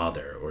 a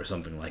mother or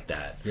something like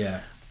that.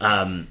 Yeah.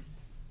 And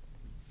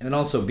then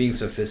also being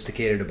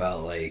sophisticated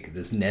about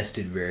this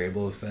nested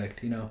variable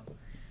effect,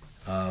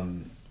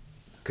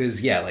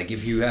 because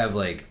if you have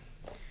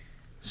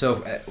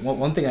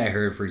one thing I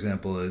heard, for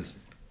example, is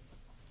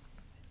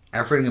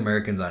African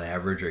Americans on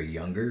average are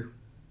younger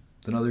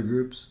than other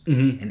groups,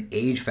 and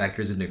age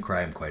factors into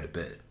crime quite a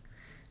bit.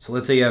 So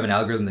let's say you have an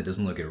algorithm that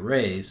doesn't look at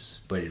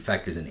race, but it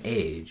factors in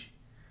age.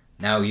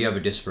 Now you have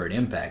a disparate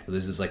impact, but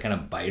this is kind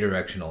of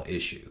bidirectional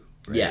issue.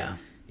 Right? Yeah.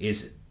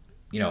 Is,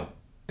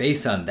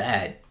 based on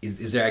that,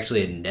 is there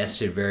actually a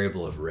nested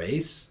variable of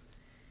race?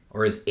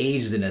 Or is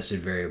age the nested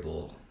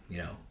variable,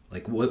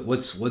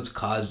 what's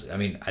cause? I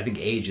mean, I think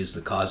age is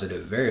the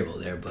causative variable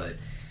there, but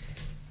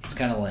it's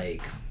kind of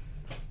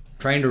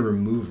trying to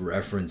remove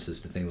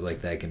references to things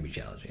like that can be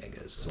challenging, I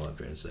guess, is all I'm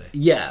trying to say.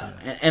 Yeah,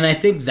 and I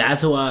think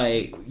that's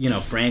why,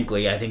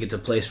 frankly, I think it's a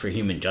place for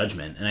human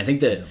judgment. And I think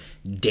the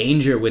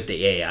danger with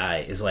the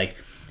AI is,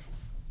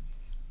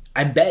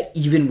 I bet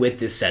even with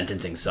this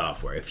sentencing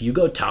software, if you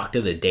go talk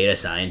to the data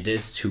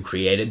scientists who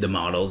created the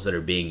models that are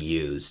being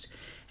used,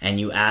 and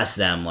you ask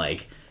them,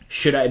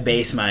 should I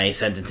base my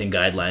sentencing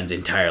guidelines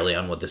entirely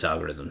on what this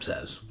algorithm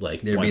says?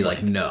 They'd be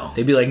no.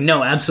 They'd be like,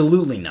 no,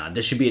 absolutely not.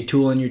 This should be a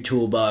tool in your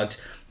toolbox.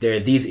 There are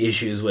these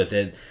issues with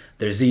it.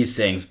 There's these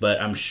things.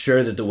 But I'm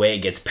sure that the way it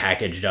gets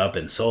packaged up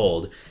and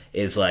sold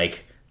is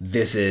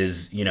this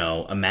is,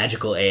 a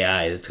magical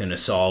AI that's going to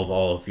solve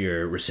all of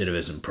your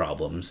recidivism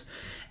problems.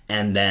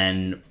 And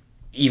then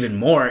even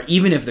more,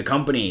 even if the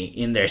company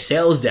in their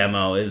sales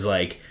demo is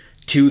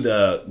to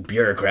the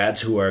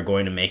bureaucrats who are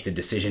going to make the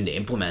decision to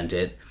implement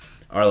it,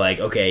 are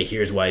okay,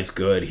 here's why it's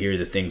good, here are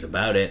the things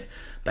about it.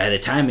 By the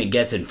time it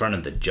gets in front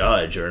of the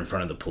judge or in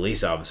front of the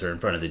police officer, in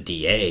front of the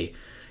DA,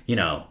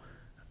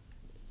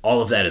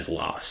 all of that is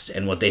lost.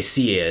 And what they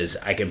see is,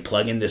 I can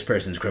plug in this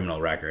person's criminal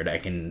record, I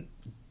can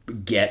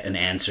get an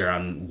answer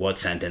on what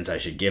sentence I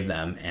should give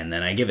them, and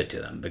then I give it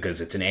to them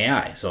because it's an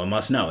AI, so it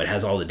must know. It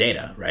has all the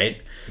data,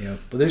 right?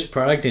 But there's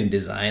product and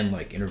design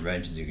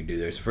interventions you can do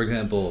there. So for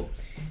example,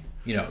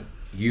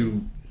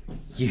 you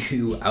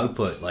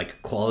output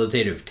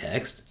qualitative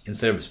text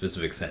instead of a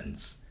specific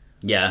sentence.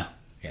 Yeah,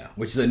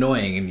 which is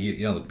annoying, and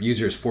the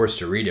user is forced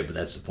to read it, but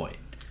that's the point.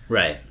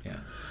 Right. Yeah.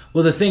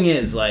 Well, the thing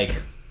is,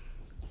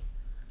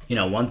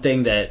 one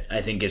thing that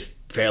I think is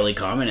fairly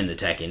common in the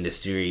tech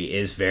industry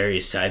is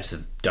various types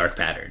of dark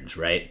patterns,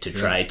 right? To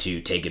try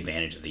to take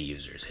advantage of the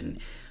users. And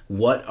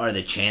what are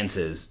the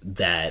chances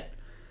that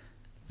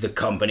the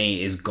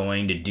company is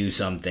going to do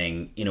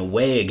something in a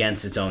way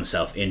against its own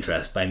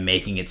self-interest by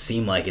making it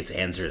seem like its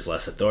answer is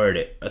less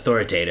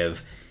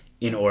authoritative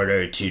in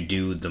order to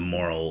do the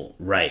moral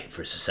right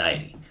for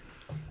society?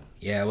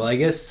 Yeah, well, I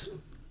guess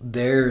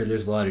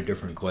there's a lot of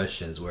different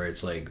questions where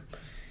it's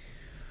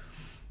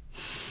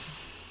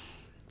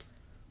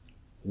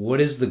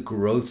what is the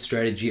growth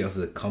strategy of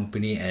the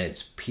company and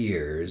its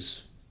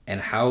peers,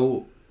 and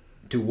how,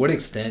 to what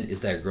extent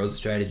is that growth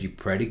strategy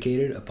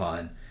predicated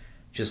upon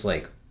just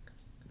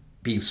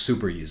being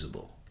super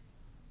usable?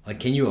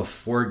 Can you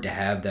afford to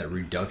have that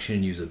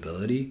reduction in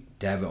usability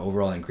to have an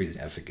overall increase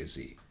in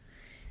efficacy?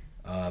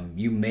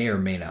 You may or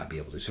may not be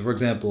able to. So for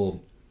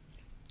example,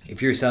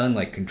 if you're selling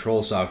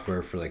control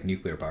software for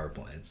nuclear power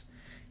plants,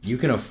 you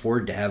can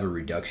afford to have a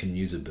reduction in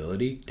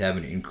usability to have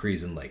an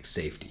increase in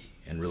safety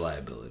and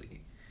reliability.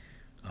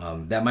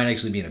 That might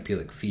actually be an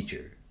appealing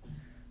feature.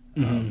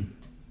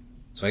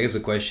 So I guess the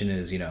question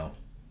is,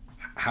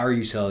 how are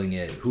you selling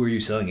it? Who are you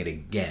selling it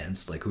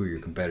against? Like, who are your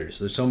competitors?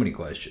 So there's so many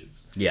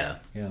questions. Yeah.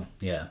 Yeah.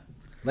 Yeah.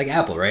 Like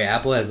Apple, right?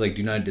 Apple has like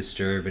do not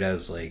disturb. It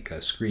has like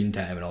screen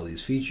time and all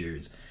these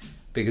features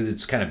because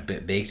it's kind of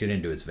baked it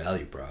into its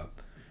value prop.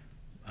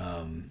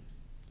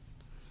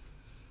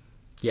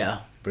 Yeah.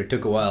 But it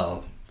took a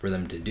while for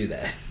them to do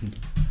that.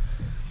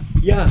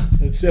 Yeah,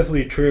 that's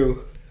definitely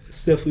true.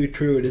 It's definitely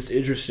true. It is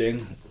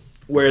interesting.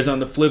 Whereas on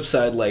the flip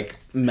side, like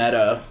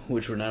Meta,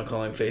 which we're now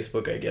calling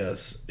Facebook, I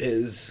guess,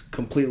 is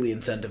completely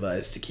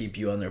incentivized to keep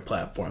you on their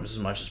platforms as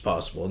much as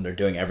possible, and they're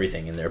doing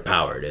everything in their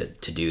power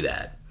to do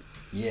that.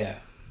 Yeah,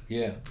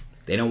 yeah.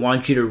 They don't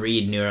want you to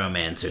read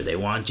Neuromancer. They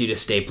want you to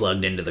stay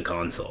plugged into the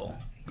console.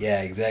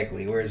 Yeah,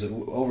 exactly. Whereas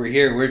over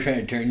here, we're trying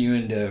to turn you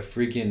into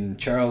freaking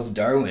Charles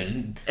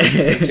Darwin.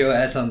 Put your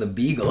ass on the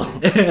Beagle.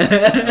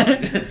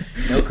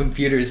 No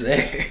computers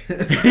there.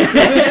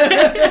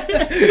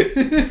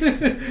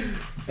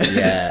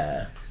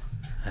 Yeah.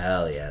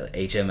 Hell yeah.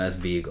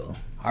 HMS Beagle.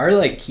 Our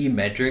like key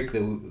metric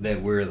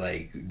that we're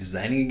like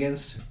designing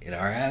against in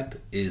our app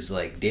is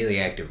like daily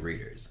active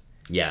readers.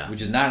 Yeah.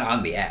 Which is not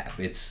on the app.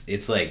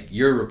 It's like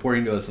you're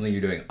reporting to us something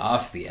you're doing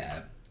off the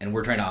app, and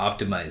we're trying to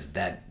optimize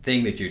that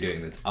thing that you're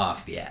doing that's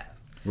off the app.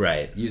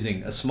 Right.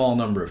 Using a small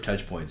number of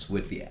touch points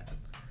with the app.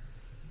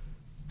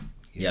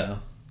 Yeah.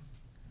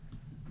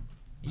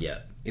 Yeah.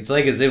 It's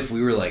like as if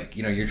we were like,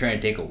 you're trying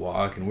to take a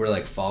walk and we're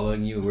like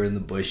following you, we're in the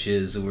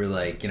bushes, and we're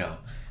like,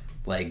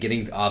 like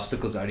getting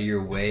obstacles out of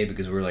your way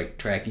because we're like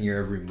tracking your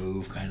every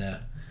move, kind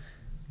of.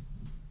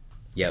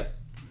 Yep.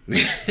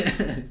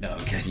 No,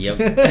 I'm kidding. Yep.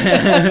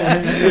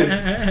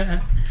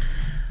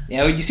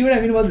 Yeah, you see what I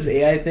mean about this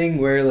AI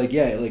thing? Where like,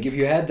 yeah, like if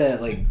you had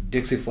that like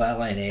Dixie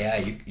Flatline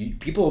AI,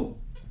 people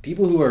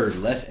who are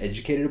less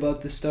educated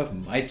about this stuff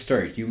might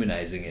start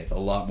humanizing it a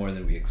lot more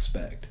than we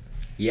expect.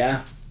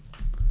 Yeah.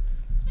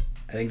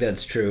 I think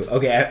that's true.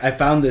 Okay, I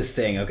found this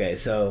thing. Okay,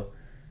 so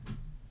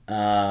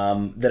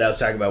that I was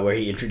talking about where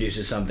he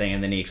introduces something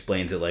and then he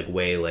explains it like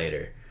way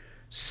later.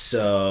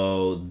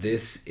 So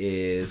this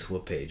is,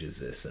 what page is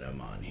this that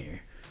I'm on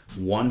here?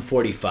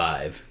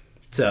 145.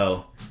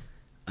 So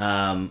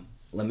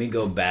let me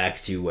go back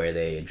to where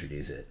they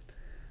introduce it.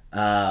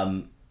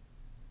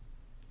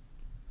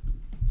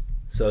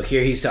 So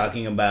here he's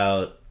talking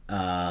about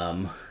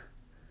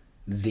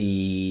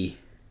the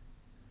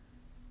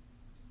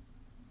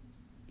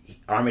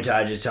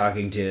Armitage is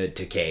talking to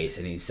Case,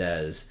 and he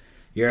says,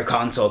 "You're a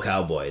console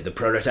cowboy. The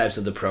prototypes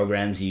of the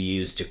programs you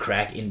used to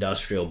crack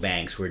industrial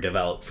banks were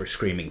developed for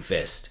Screaming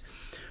Fist,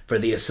 for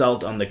the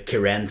assault on the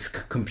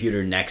Kirensk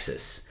computer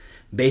nexus.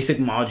 Basic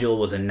module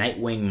was a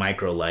Nightwing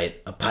microlight,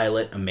 a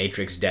pilot, a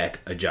matrix deck,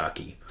 a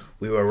jockey.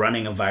 We were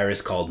running a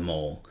virus called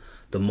Mole.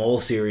 The Mole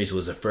series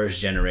was the first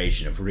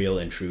generation of real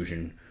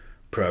intrusion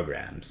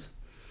programs."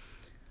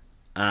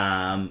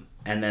 And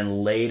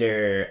then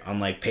later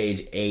on like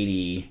page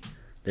 80,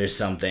 there's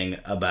something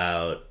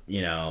about,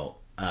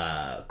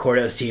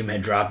 Cordo's team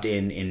had dropped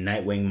in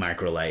Nightwing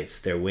microlights,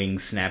 their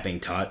wings snapping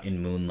taut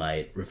in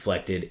moonlight,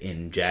 reflected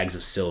in jags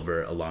of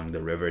silver along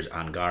the rivers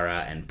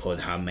Angara and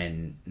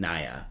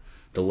Podhamenaya,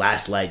 the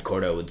last light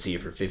Cordo would see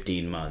for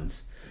 15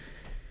 months.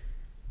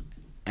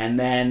 And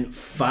then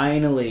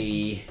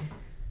finally,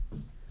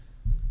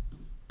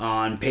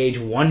 on page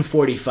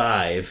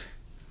 145,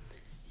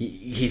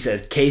 he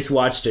says, Case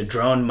watched a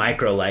drone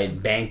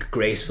microlight bank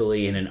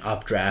gracefully in an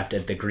updraft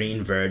at the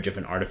green verge of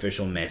an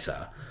artificial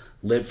mesa,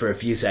 lit for a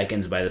few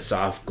seconds by the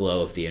soft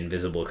glow of the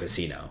invisible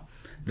casino.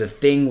 The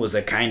thing was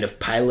a kind of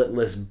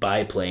pilotless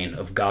biplane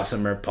of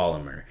gossamer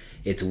polymer,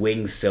 its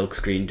wings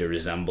silkscreened to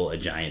resemble a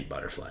giant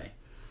butterfly.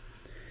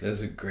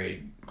 That's a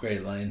great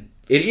line.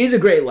 It is a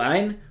great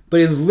line,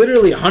 but it's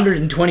literally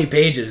 120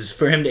 pages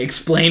for him to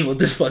explain what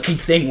this fucking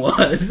thing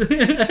was.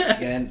 Yeah,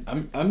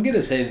 and I'm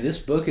gonna say this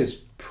book is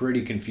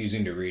pretty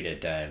confusing to read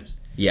at times.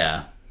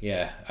 Yeah.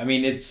 Yeah, I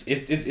mean it's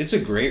a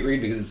great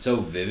read because it's so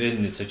vivid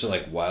and it's such a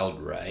like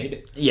wild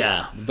ride.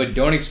 Yeah. But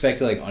don't expect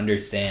to like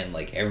understand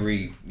like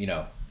every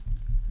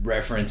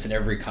reference and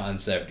every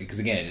concept, because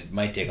again it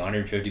might take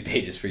 150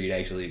 pages for you to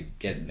actually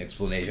get an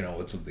explanation on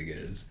what something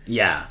is.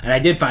 Yeah, and I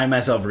did find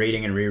myself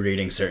reading and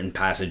rereading certain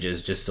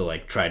passages just to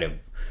like try to,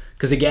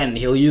 because again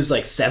he'll use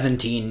like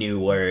 17 new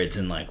words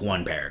in like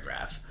one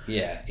paragraph.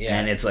 Yeah.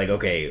 And it's like,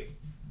 okay,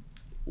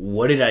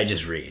 what did I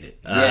just read?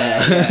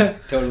 Yeah,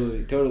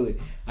 totally.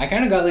 I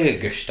kind of got like a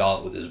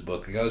gestalt with this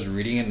book. Like I was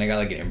reading it and I got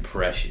like an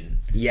impression.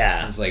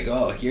 Yeah. I was like,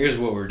 oh, here's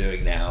what we're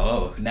doing now.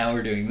 Oh, now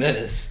we're doing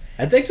this.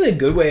 That's actually a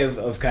good way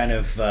of kind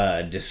of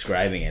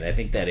describing it. I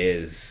think that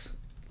is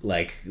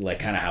like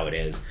kind of how it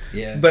is.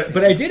 Yeah. But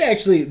I did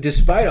actually,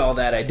 despite all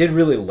that, I did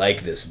really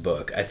like this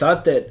book. I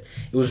thought that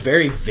it was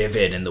very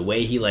vivid, and the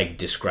way he like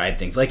described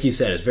things, like you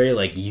said, is very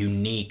like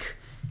unique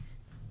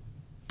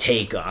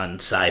take on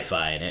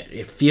sci-fi, and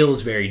it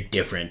feels very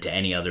different to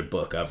any other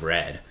book I've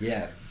read.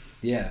 Yeah,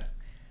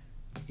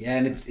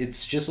 and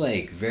it's just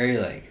like very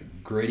like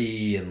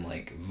gritty and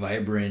like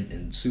vibrant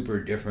and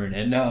super different.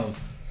 And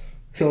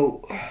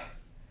so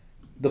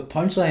the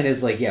punchline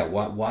is like, yeah,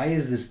 why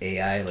is this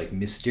AI like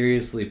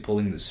mysteriously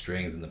pulling the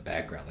strings in the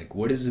background? Like,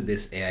 what is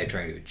this AI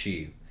trying to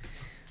achieve?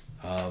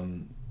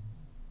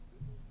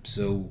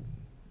 So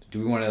do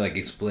we want to like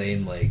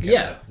explain like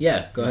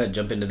yeah, go ahead,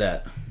 jump into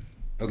that.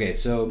 Okay,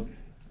 so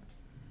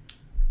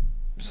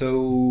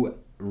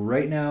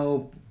right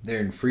now they're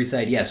in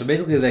Freeside. Yeah, so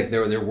basically like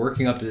they're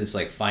working up to this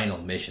like final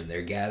mission.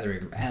 They're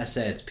gathering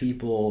assets,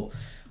 people,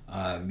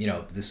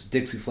 this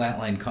Dixie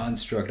Flatline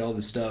construct, all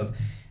this stuff,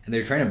 and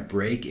they're trying to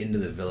break into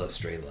the Villa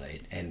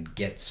Straylight and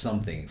get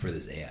something for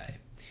this AI.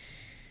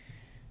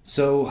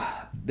 So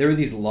there were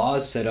these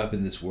laws set up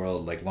in this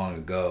world like long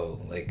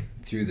ago, like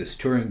through this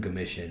Turing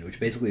Commission, which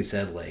basically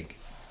said like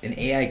an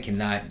AI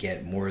cannot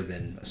get more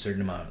than a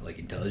certain amount like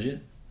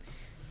intelligent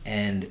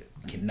and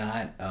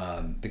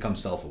cannot become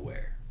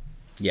self-aware.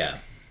 Yeah.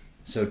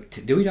 So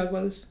did we talk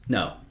about this?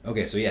 No.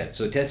 Okay, so yeah,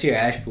 so Tessier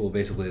Ashpool,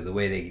 basically the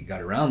way they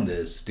got around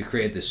this to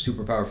create this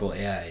super powerful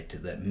AI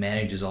that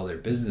manages all their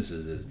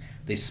businesses is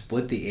they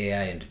split the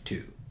AI into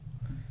two.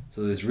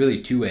 So there's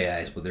really two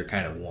AIs, but they're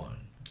kind of one.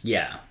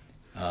 Yeah.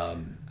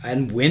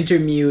 And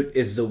Wintermute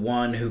is the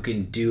one who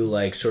can do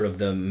like sort of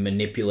the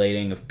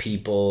manipulating of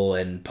people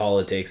and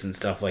politics and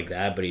stuff like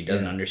that, but he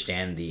doesn't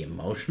understand the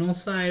emotional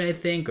side, I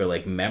think, or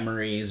like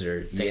memories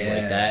or things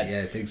like that.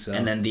 Yeah, I think so.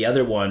 And then the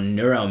other one,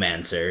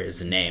 Neuromancer, is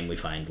the name we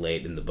find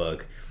late in the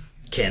book,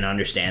 can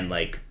understand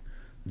like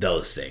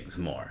those things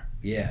more.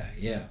 Yeah.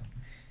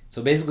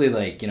 So basically,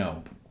 like,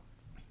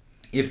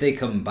 if they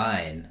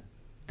combine,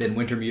 then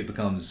Wintermute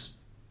becomes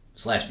 /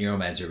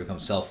 Neuromancer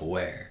becomes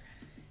self-aware.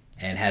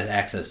 And has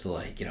access to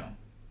like,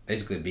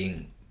 basically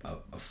being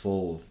a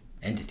full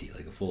entity,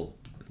 like a full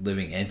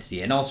living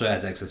entity, and also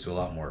has access to a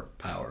lot more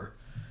power,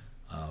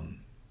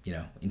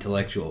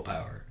 intellectual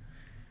power.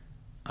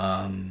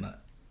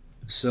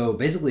 So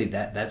basically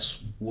that's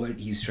what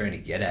he's trying to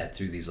get at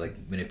through these like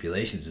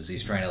manipulations, is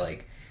he's trying to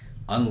like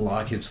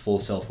unlock his full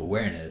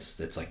self-awareness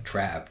that's like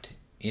trapped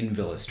in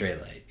Villa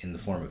Straylight in the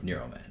form of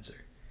Neuromancer.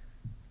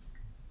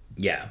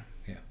 Yeah,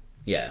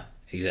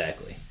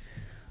 exactly.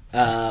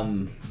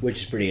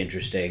 Which is pretty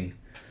interesting.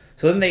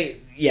 So then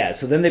they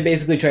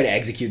basically try to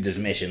execute this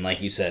mission,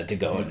 like you said, to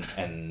go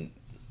and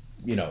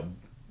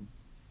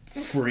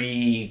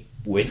free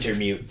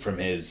Wintermute from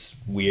his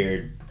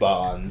weird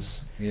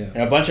bonds. Yeah.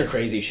 And a bunch of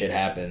crazy shit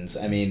happens.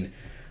 I mean,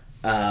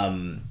 at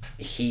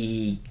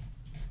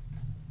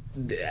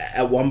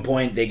one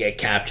point they get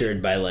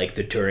captured by like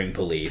the Turing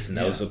police, and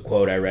that was a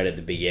quote I read at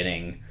the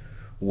beginning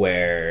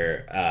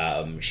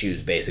where she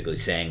was basically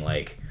saying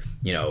like,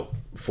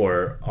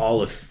 for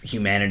all of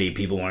humanity,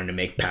 people wanted to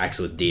make pacts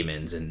with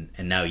demons, and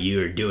now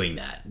you're doing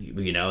that,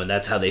 and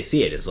that's how they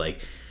see it. It's like,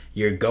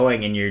 you're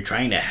going and you're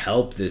trying to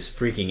help this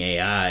freaking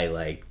AI,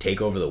 like,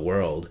 take over the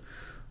world.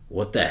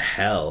 What the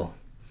hell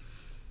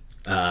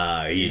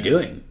are you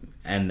doing?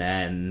 And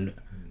then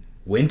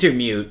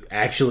Wintermute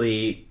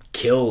actually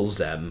kills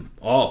them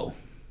all.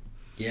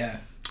 Yeah.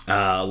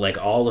 Like,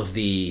 all of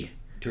the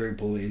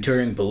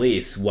Turing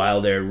police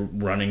while they're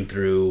running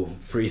through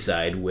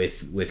Freeside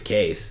with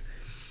Case.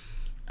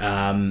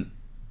 And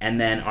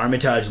then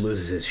Armitage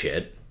loses his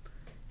shit.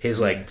 His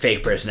like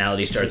fake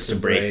personality starts to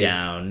break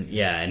down.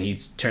 Yeah, and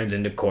he turns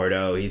into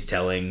Cordo. He's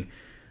telling,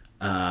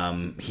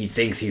 he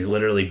thinks he's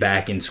literally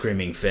back in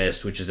Screaming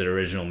Fist, which is an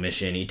original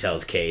mission. He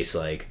tells Case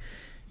like,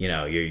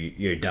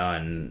 you're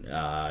done.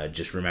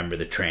 Just remember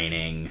the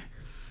training.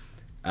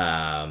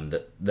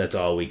 That's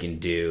all we can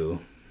do.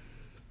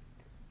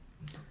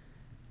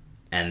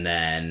 And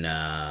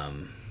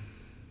then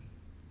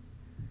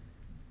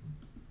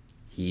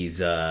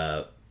he's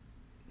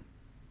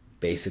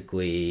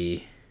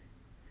basically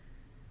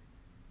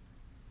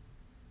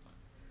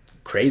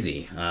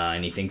crazy,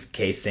 and he thinks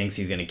Case thinks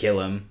he's gonna kill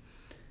him,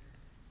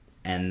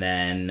 and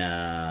then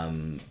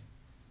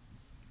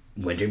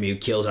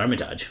Wintermute kills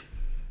Armitage.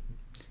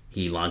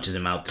 He launches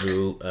him out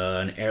through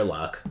an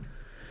airlock.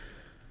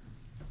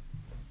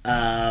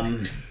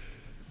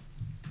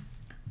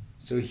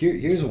 So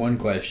here's one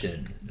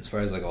question as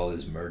far as like all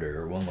this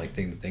murder, or one like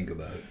thing to think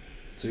about.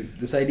 So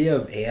this idea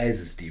of AIs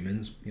as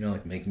demons,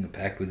 like making a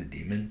pact with a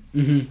demon.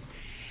 Mm-hmm.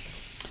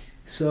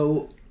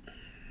 So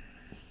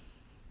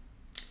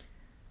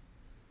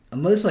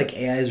unless like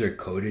AIs are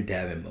coded to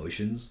have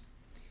emotions,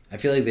 I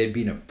feel like they'd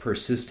be in a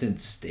persistent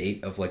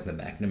state of like the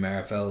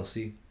McNamara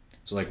fallacy.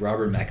 So like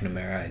Robert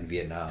McNamara in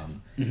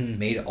Vietnam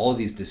made all of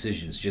these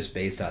decisions just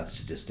based on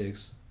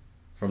statistics,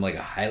 from like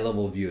a high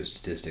level view of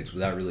statistics,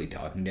 without really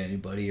talking to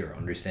anybody or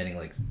understanding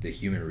like the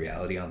human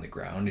reality on the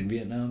ground in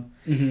Vietnam.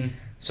 Mm-hmm.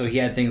 So he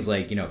had things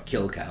like,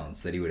 kill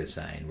counts that he would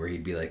assign, where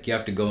he'd be like, you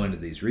have to go into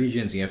these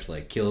regions and you have to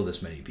like kill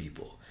this many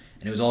people.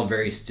 And it was all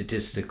very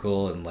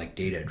statistical and like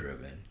data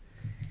driven.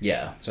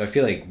 Yeah. So I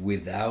feel like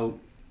without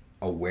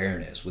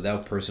awareness,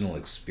 without personal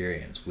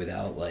experience,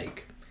 without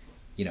like,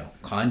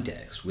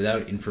 context,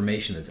 without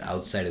information that's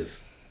outside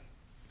of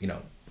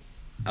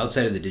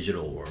the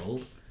digital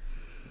world,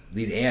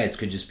 these AIs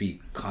could just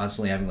be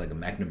constantly having like a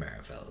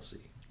McNamara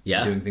fallacy.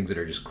 Yeah. Doing things that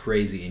are just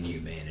crazy,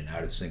 inhumane, and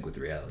out of sync with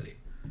reality.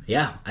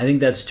 Yeah, I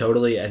think that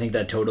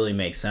totally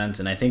makes sense,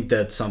 and I think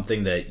that's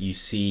something that you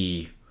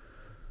see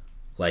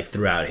like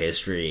throughout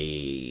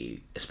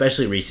history,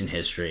 especially recent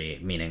history,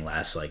 meaning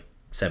last like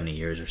 70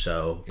 years or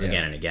so,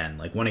 again and again.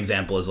 Like one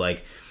example is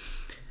like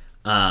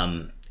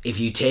if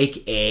you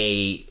take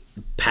a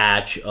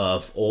patch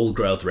of old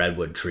growth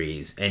redwood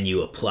trees and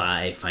you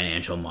apply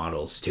financial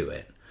models to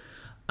it,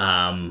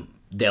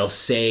 they'll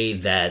say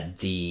that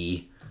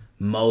the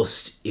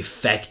most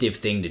effective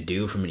thing to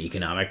do from an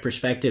economic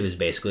perspective is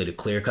basically to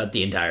clear cut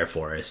the entire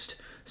forest,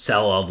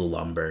 sell all the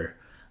lumber,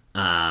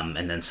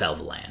 and then sell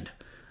the land.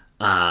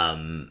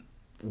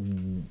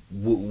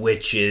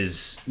 Which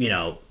is,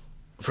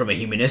 from a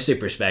humanistic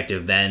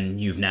perspective, then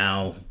you've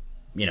now,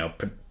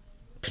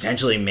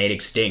 potentially made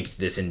extinct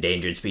this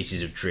endangered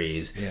species of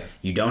trees. Yeah.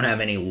 You don't have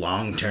any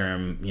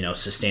long-term,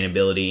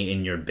 sustainability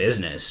in your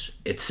business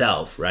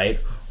itself, right?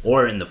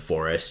 Or in the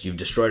forest. You've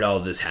destroyed all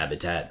of this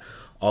habitat,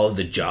 all of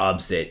the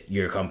jobs that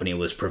your company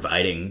was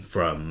providing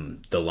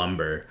from the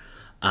lumber,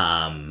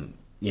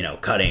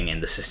 cutting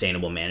and the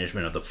sustainable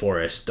management of the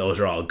forest. Those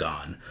are all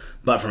gone.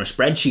 But from a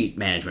spreadsheet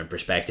management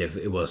perspective,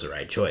 it was the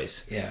right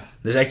choice. Yeah.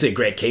 There's actually a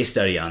great case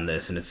study on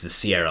this, and it's the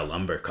Sierra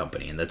Lumber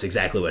Company, and that's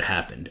exactly what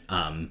happened.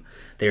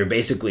 They were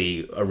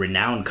basically a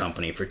renowned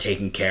company for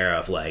taking care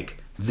of,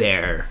 like,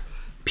 their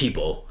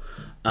people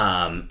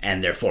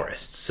and their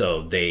forests.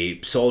 So they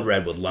sold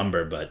redwood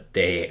lumber, but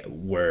they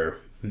were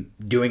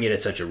doing it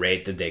at such a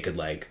rate that they could,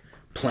 like,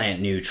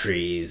 plant new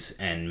trees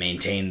and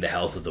maintain the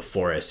health of the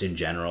forest in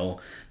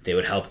general. They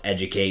would help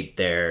educate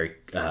their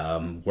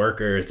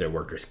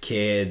workers'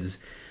 kids.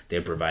 They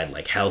would provide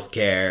like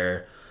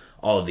healthcare,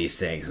 all of these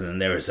things. And then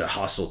there was a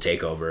hostile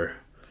takeover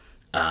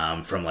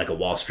from like a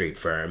Wall Street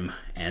firm,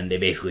 and they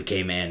basically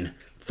came in,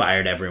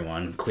 fired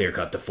everyone, clear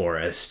cut the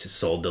forest,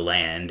 sold the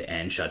land,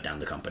 and shut down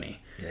the company.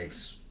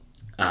 Yikes!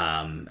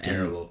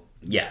 Terrible.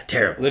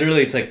 Terrible.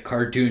 Literally, it's like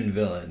cartoon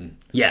villain.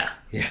 Yeah,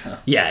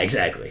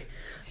 exactly.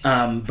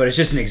 But it's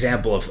just an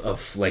example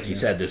of like you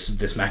said, this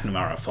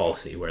McNamara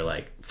fallacy where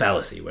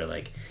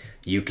like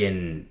you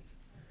can,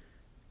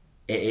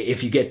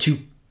 if you get too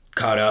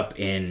caught up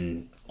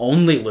in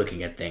only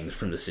looking at things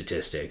from the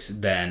statistics,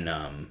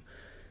 then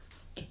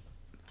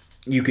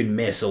you can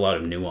miss a lot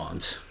of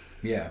nuance.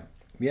 Yeah.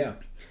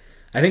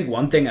 I think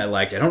one thing I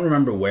liked, I don't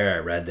remember where I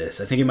read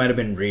this. I think it might have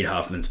been Reid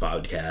Hoffman's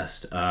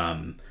podcast.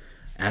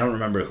 I don't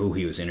remember who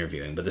he was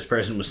interviewing, but this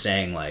person was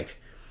saying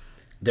like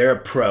their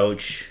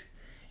approach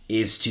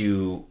is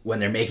to, when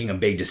they're making a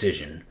big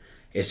decision,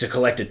 is to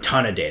collect a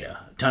ton of data,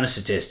 a ton of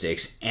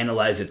statistics,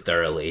 analyze it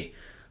thoroughly,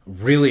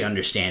 really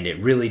understand it,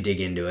 really dig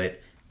into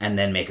it, and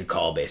then make a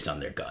call based on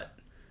their gut.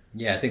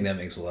 Yeah, I think that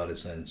makes a lot of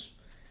sense.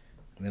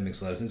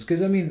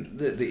 Because, I mean,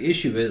 the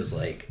issue is,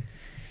 like,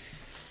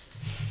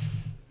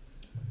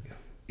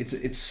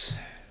 it's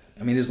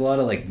I mean, there's a lot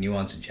of, like,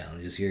 nuance and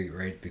challenges here,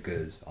 right?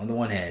 Because, on the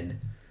one hand,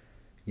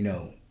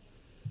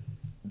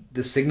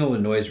 the signal to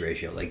noise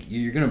ratio, like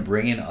you're going to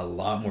bring in a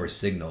lot more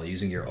signal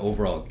using your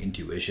overall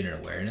intuition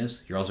and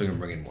awareness. You're also going to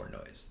bring in more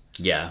noise.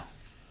 Yeah.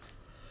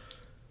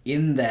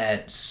 In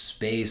that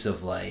space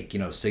of like,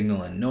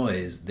 signal and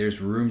noise, there's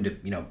room to,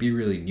 be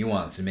really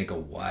nuanced and make a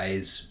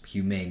wise,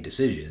 humane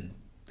decision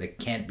that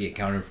can't be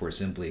accounted for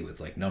simply with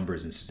like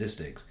numbers and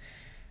statistics.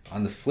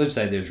 On the flip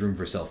side, there's room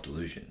for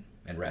self-delusion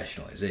and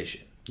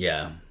rationalization.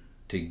 Yeah.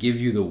 To give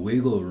you the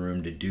wiggle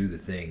room to do the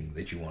thing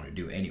that you want to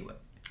do anyway.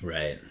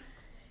 Right.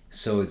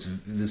 So it's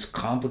this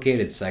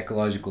complicated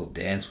psychological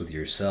dance with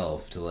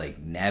yourself to like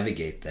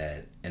navigate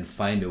that and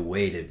find a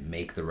way to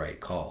make the right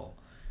call,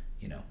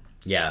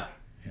 Yeah,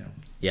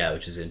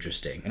 which is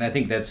interesting. And I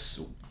think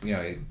that's,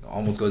 it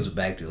almost goes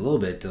back to a little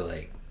bit to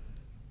like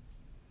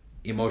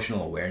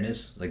emotional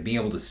awareness, like being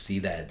able to see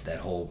that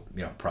whole,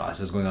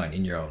 process going on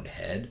in your own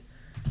head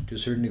to a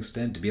certain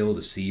extent, to be able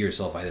to see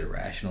yourself either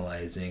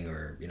rationalizing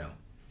or,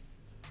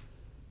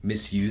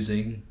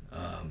 misusing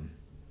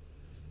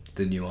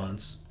the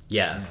nuance.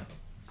 Yeah,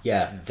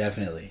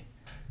 definitely.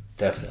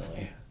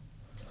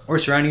 Or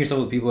surrounding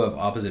yourself with people who have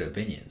opposite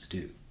opinions,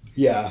 too.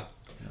 Yeah.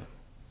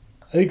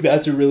 I think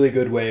that's a really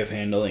good way of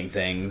handling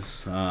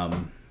things.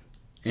 And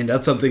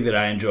that's something that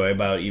I enjoy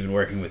about even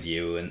working with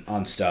you and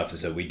on stuff,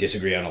 is that we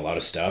disagree on a lot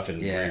of stuff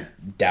and we're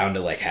down to,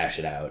 like, hash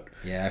it out.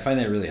 Yeah, I find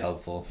that really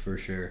helpful, for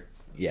sure.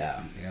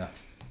 Yeah.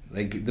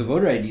 Like, the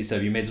voter ID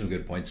stuff, you made some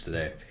good points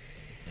today.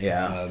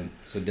 Yeah.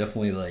 So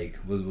definitely, like,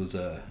 was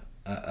a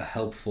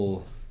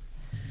helpful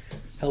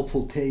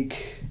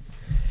take.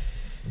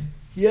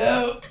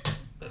 Yeah.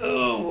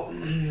 Oh,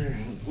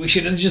 we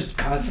should just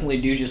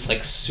constantly do just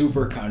like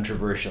super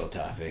controversial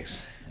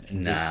topics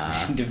and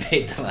just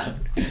debate them out.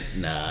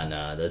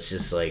 Nah. That's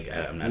just like,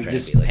 I'm not trying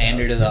just to be like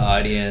pander to the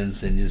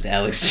audience and just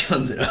Alex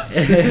Jones it up.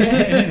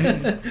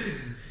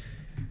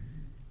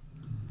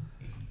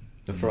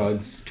 The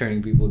frogs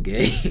turning people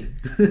gay.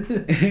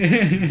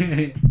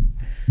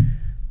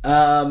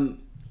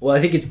 Well, I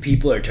think it's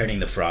people are turning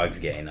the frogs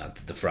gay, not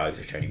that the frogs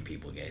are turning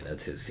people gay.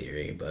 That's his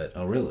theory, but...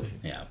 Oh, really?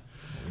 Yeah.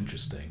 Oh,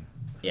 interesting.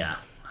 Yeah.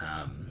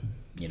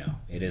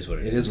 It is what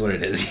it is. It is what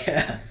it is,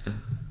 yeah.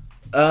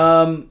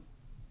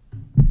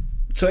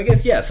 So I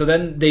guess, yeah, so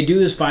then they do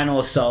this final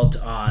assault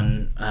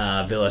on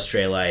Villa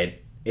Straylight.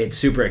 It's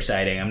super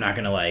exciting. I'm not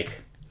going to, like,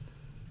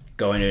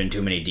 go into it in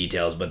too many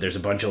details, but there's a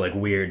bunch of, like,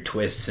 weird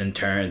twists and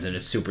turns, and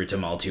it's super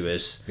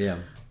tumultuous. Yeah.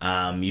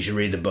 You should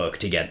read the book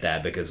to get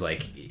that, because,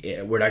 like,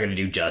 we're not going to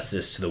do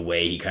justice to the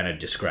way he kind of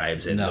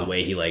describes it. No. The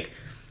way he, like,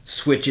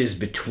 switches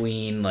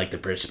between, like, the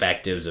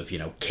perspectives of, you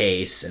know,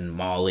 Case and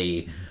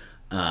Molly,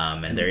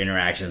 and their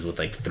interactions with,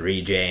 like,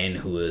 3Jane,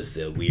 who is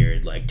the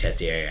weird, like,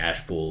 Tessier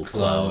Ashpool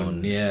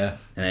clone. Yeah.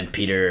 And then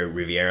Peter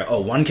Riviera.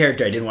 Oh, one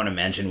character I did want to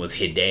mention was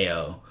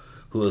Hideo,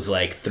 who was,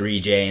 like,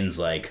 3Jane's,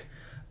 like,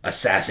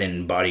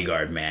 assassin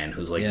bodyguard man,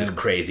 who's, like, this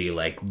crazy,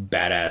 like,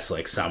 badass,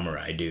 like,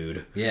 samurai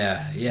dude.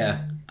 Yeah.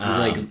 He's,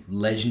 like,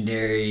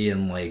 legendary,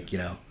 and, like, you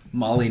know,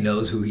 Molly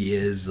knows who he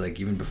is, like,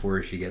 even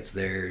before she gets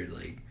there,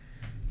 like...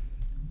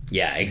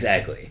 Yeah,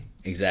 exactly.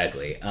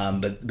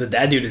 But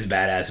that dude is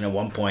badass, and at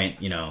one point,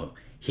 you know,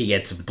 he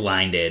gets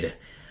blinded,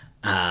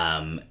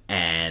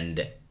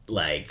 and,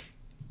 like,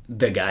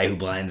 the guy who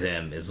blinds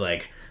him is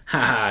like,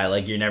 haha,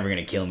 like, you're never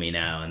gonna kill me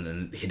now, and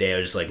then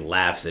Hideo just, like,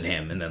 laughs at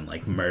him and then,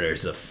 like,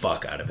 murders the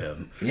fuck out of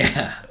him.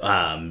 Yeah.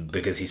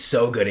 Because he's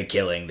so good at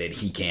killing that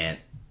he can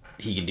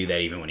do that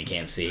even when he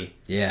can't see.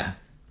 Yeah.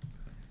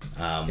 Which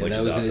that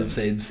is was awesome. an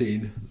insane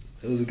scene.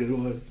 That was a good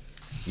one.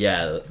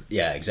 Yeah,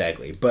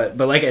 exactly. But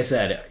like I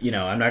said, you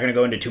know, I'm not going to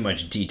go into too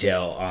much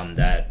detail on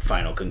that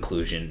final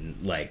conclusion,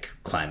 like,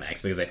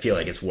 climax, because I feel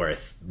like it's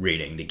worth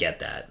reading to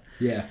get that.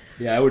 Yeah,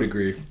 I would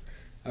agree.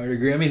 I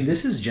mean,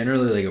 this is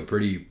generally, like, a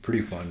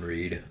pretty fun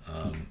read.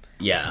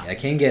 Yeah. I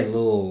can get a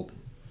little,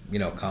 you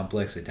know,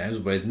 complex at times,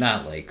 but it's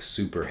not, like,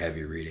 super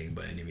heavy reading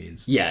by any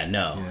means. Yeah,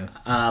 no.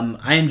 Yeah.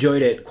 I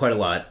enjoyed it quite a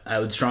lot. I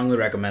would strongly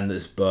recommend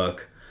this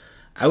book.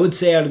 I would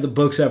say out of the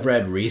books I've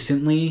read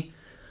recently,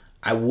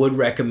 I would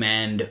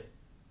recommend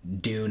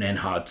Dune and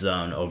Hot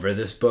Zone over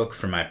this book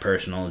for my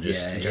personal,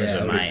 in terms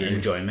of my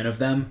enjoyment of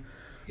them.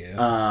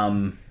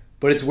 Yeah.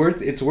 But it's worth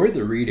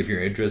the read if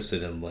you're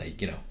interested in,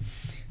 like, you know,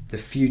 the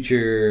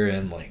future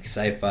and, like,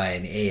 sci-fi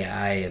and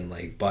AI and,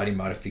 like, body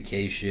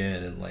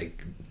modification and,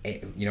 like,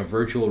 you know,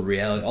 virtual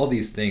reality, all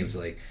these things,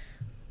 like,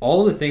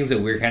 all the things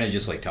that we're kind of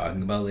just, like,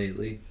 talking about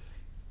lately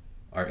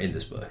are in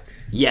this book.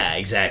 Yeah,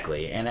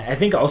 exactly. And I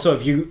think also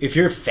if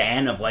you're a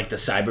fan of, like, the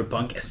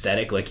cyberpunk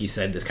aesthetic, like you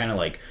said, this kind of,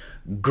 like,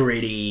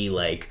 gritty,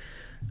 like,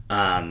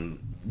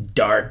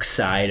 dark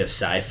side of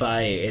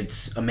sci-fi,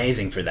 it's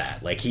amazing for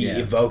that. Like, he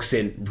evokes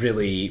it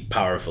really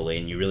powerfully,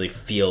 and you really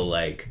feel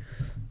like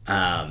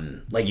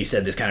you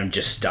said, this kind of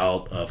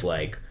gestalt of,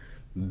 like,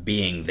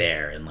 being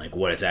there and, like,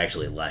 what it's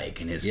actually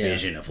like, and his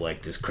vision of,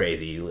 like, this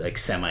crazy, like,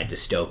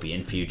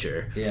 semi-dystopian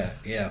future.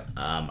 Yeah.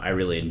 I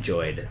really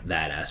enjoyed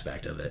that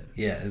aspect of it.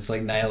 Yeah, it's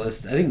like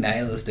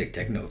nihilistic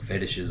techno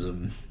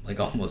fetishism, like,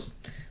 almost,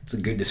 it's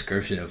a good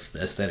description of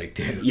the aesthetic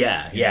too.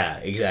 Yeah,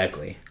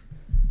 exactly.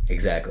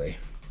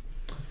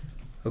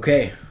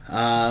 Okay,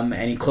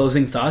 any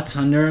closing thoughts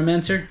on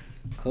Neuromancer?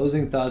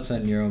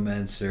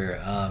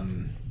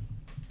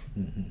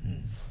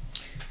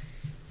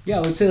 Yeah,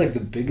 I would say, like,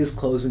 the biggest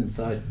closing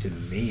thought to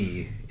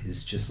me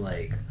is just,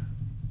 like,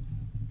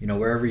 you know,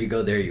 wherever you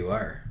go, there you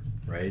are,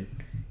 right?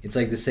 It's,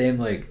 like, the same,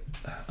 like,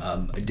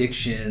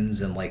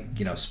 addictions and, like,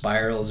 you know,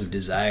 spirals of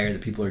desire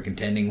that people are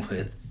contending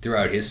with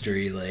throughout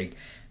history, like,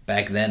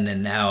 back then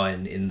and now,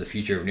 and in the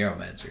future of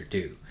Neuromancer,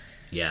 too.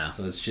 Yeah.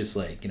 So it's just,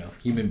 like, you know,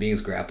 human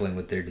beings grappling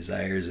with their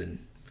desires and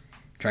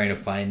trying to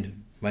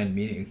find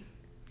meaning.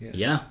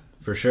 Yeah,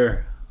 for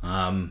sure.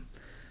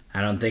 I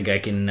don't think I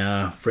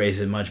can phrase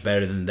it much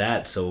better than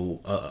that.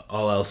 So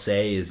all I'll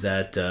say is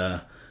that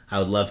I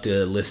would love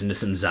to listen to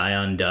some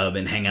Zion dub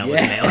and hang out with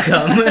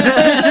Malcolm.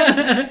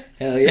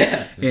 Hell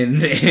yeah!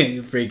 in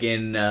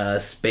freaking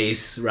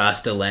space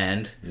Rasta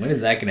land. When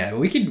is that gonna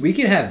happen? We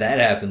could have that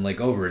happen, like,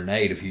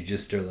 overnight, if you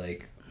just are,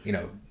 like, you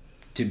know,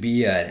 to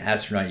be an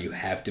astronaut you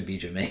have to be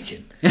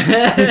Jamaican.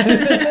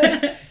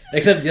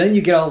 Except then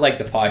you get all, like,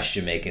 the posh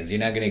Jamaicans. You're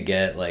not gonna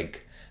get,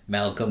 like,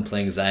 Malcolm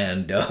playing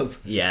Zion dub.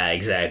 Yeah,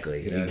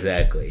 exactly. You know?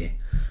 Exactly.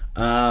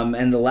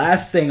 And the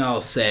last thing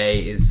I'll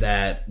say is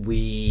that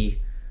we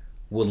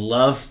would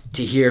love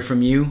to hear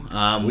from you.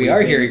 We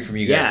are hearing from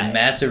you guys.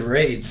 Massive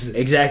rates.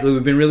 Exactly.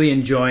 We've been really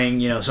enjoying,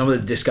 you know, some of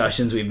the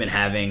discussions we've been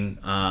having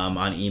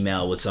on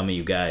email with some of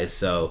you guys.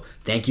 So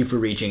thank you for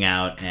reaching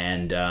out.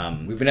 And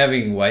we've been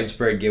having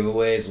widespread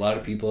giveaways. A lot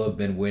of people have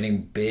been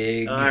winning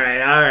big. All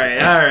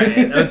right.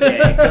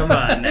 Okay, come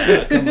on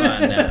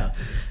now.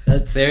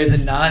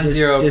 There's a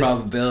non-zero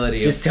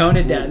probability. Just tone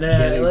it down.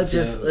 No, let's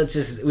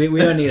just. We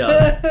don't need all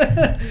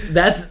that.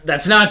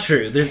 That's not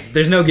true.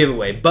 There's no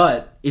giveaway.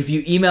 But if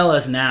you email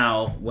us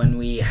now, when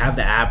we have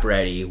the app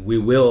ready, we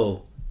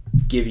will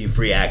give you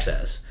free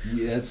access.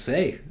 Yeah, that's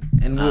safe.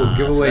 And we'll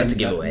give away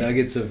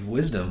nuggets of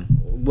wisdom.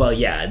 Well,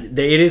 yeah, it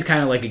is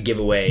kind of like a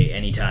giveaway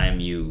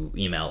anytime you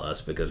email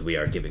us, because we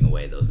are giving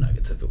away those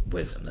nuggets of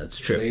wisdom. That's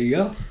true. There you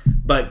go.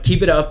 But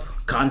keep it up.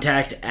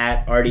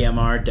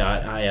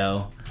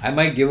 contact@rdmr.io. I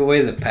might give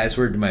away the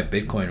password to my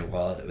Bitcoin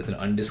wallet with an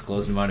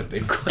undisclosed amount of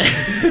Bitcoin.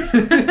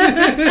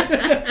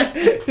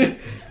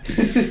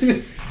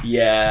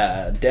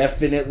 Yeah,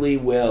 definitely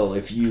will.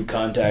 If you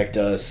contact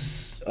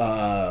us,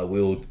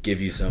 we'll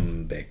give you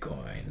some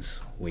bitcoins.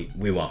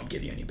 We won't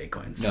give you any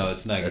bitcoins. No,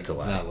 it's not. That's a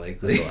lie. Not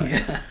likely.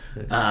 That's a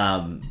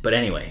lie. But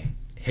anyway,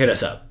 hit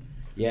us up.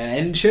 Yeah,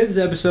 and share this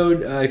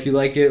episode if you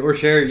like it, or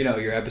share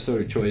your episode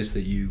of choice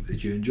that you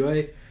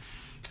enjoy.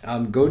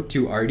 Go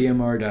to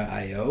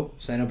rdmr.io,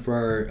 sign up for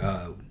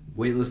our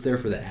waitlist there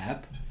for the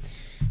app.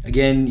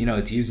 Again,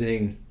 it's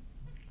using,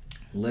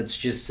 let's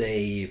just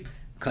say,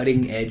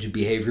 cutting edge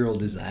behavioral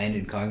design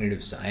and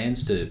cognitive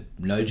science to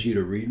nudge you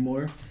to read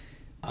more.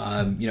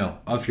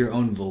 Of your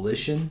own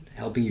volition,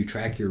 helping you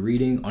track your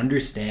reading,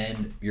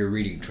 understand your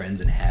reading trends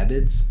and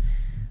habits,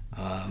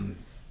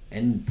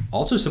 and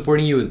also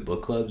supporting you with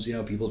book clubs.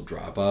 People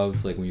drop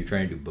off, like when you're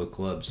trying to do book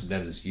clubs,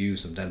 sometimes it's you,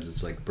 sometimes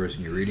it's like the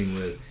person you're reading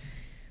with.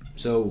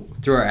 So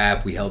through our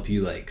app, we help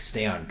you like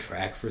stay on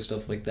track for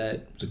stuff like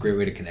that. It's a great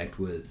way to connect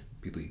with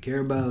people you care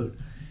about.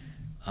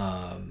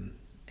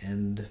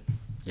 And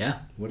yeah,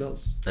 what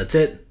else? That's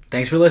it.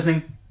 Thanks for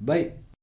listening. Bye.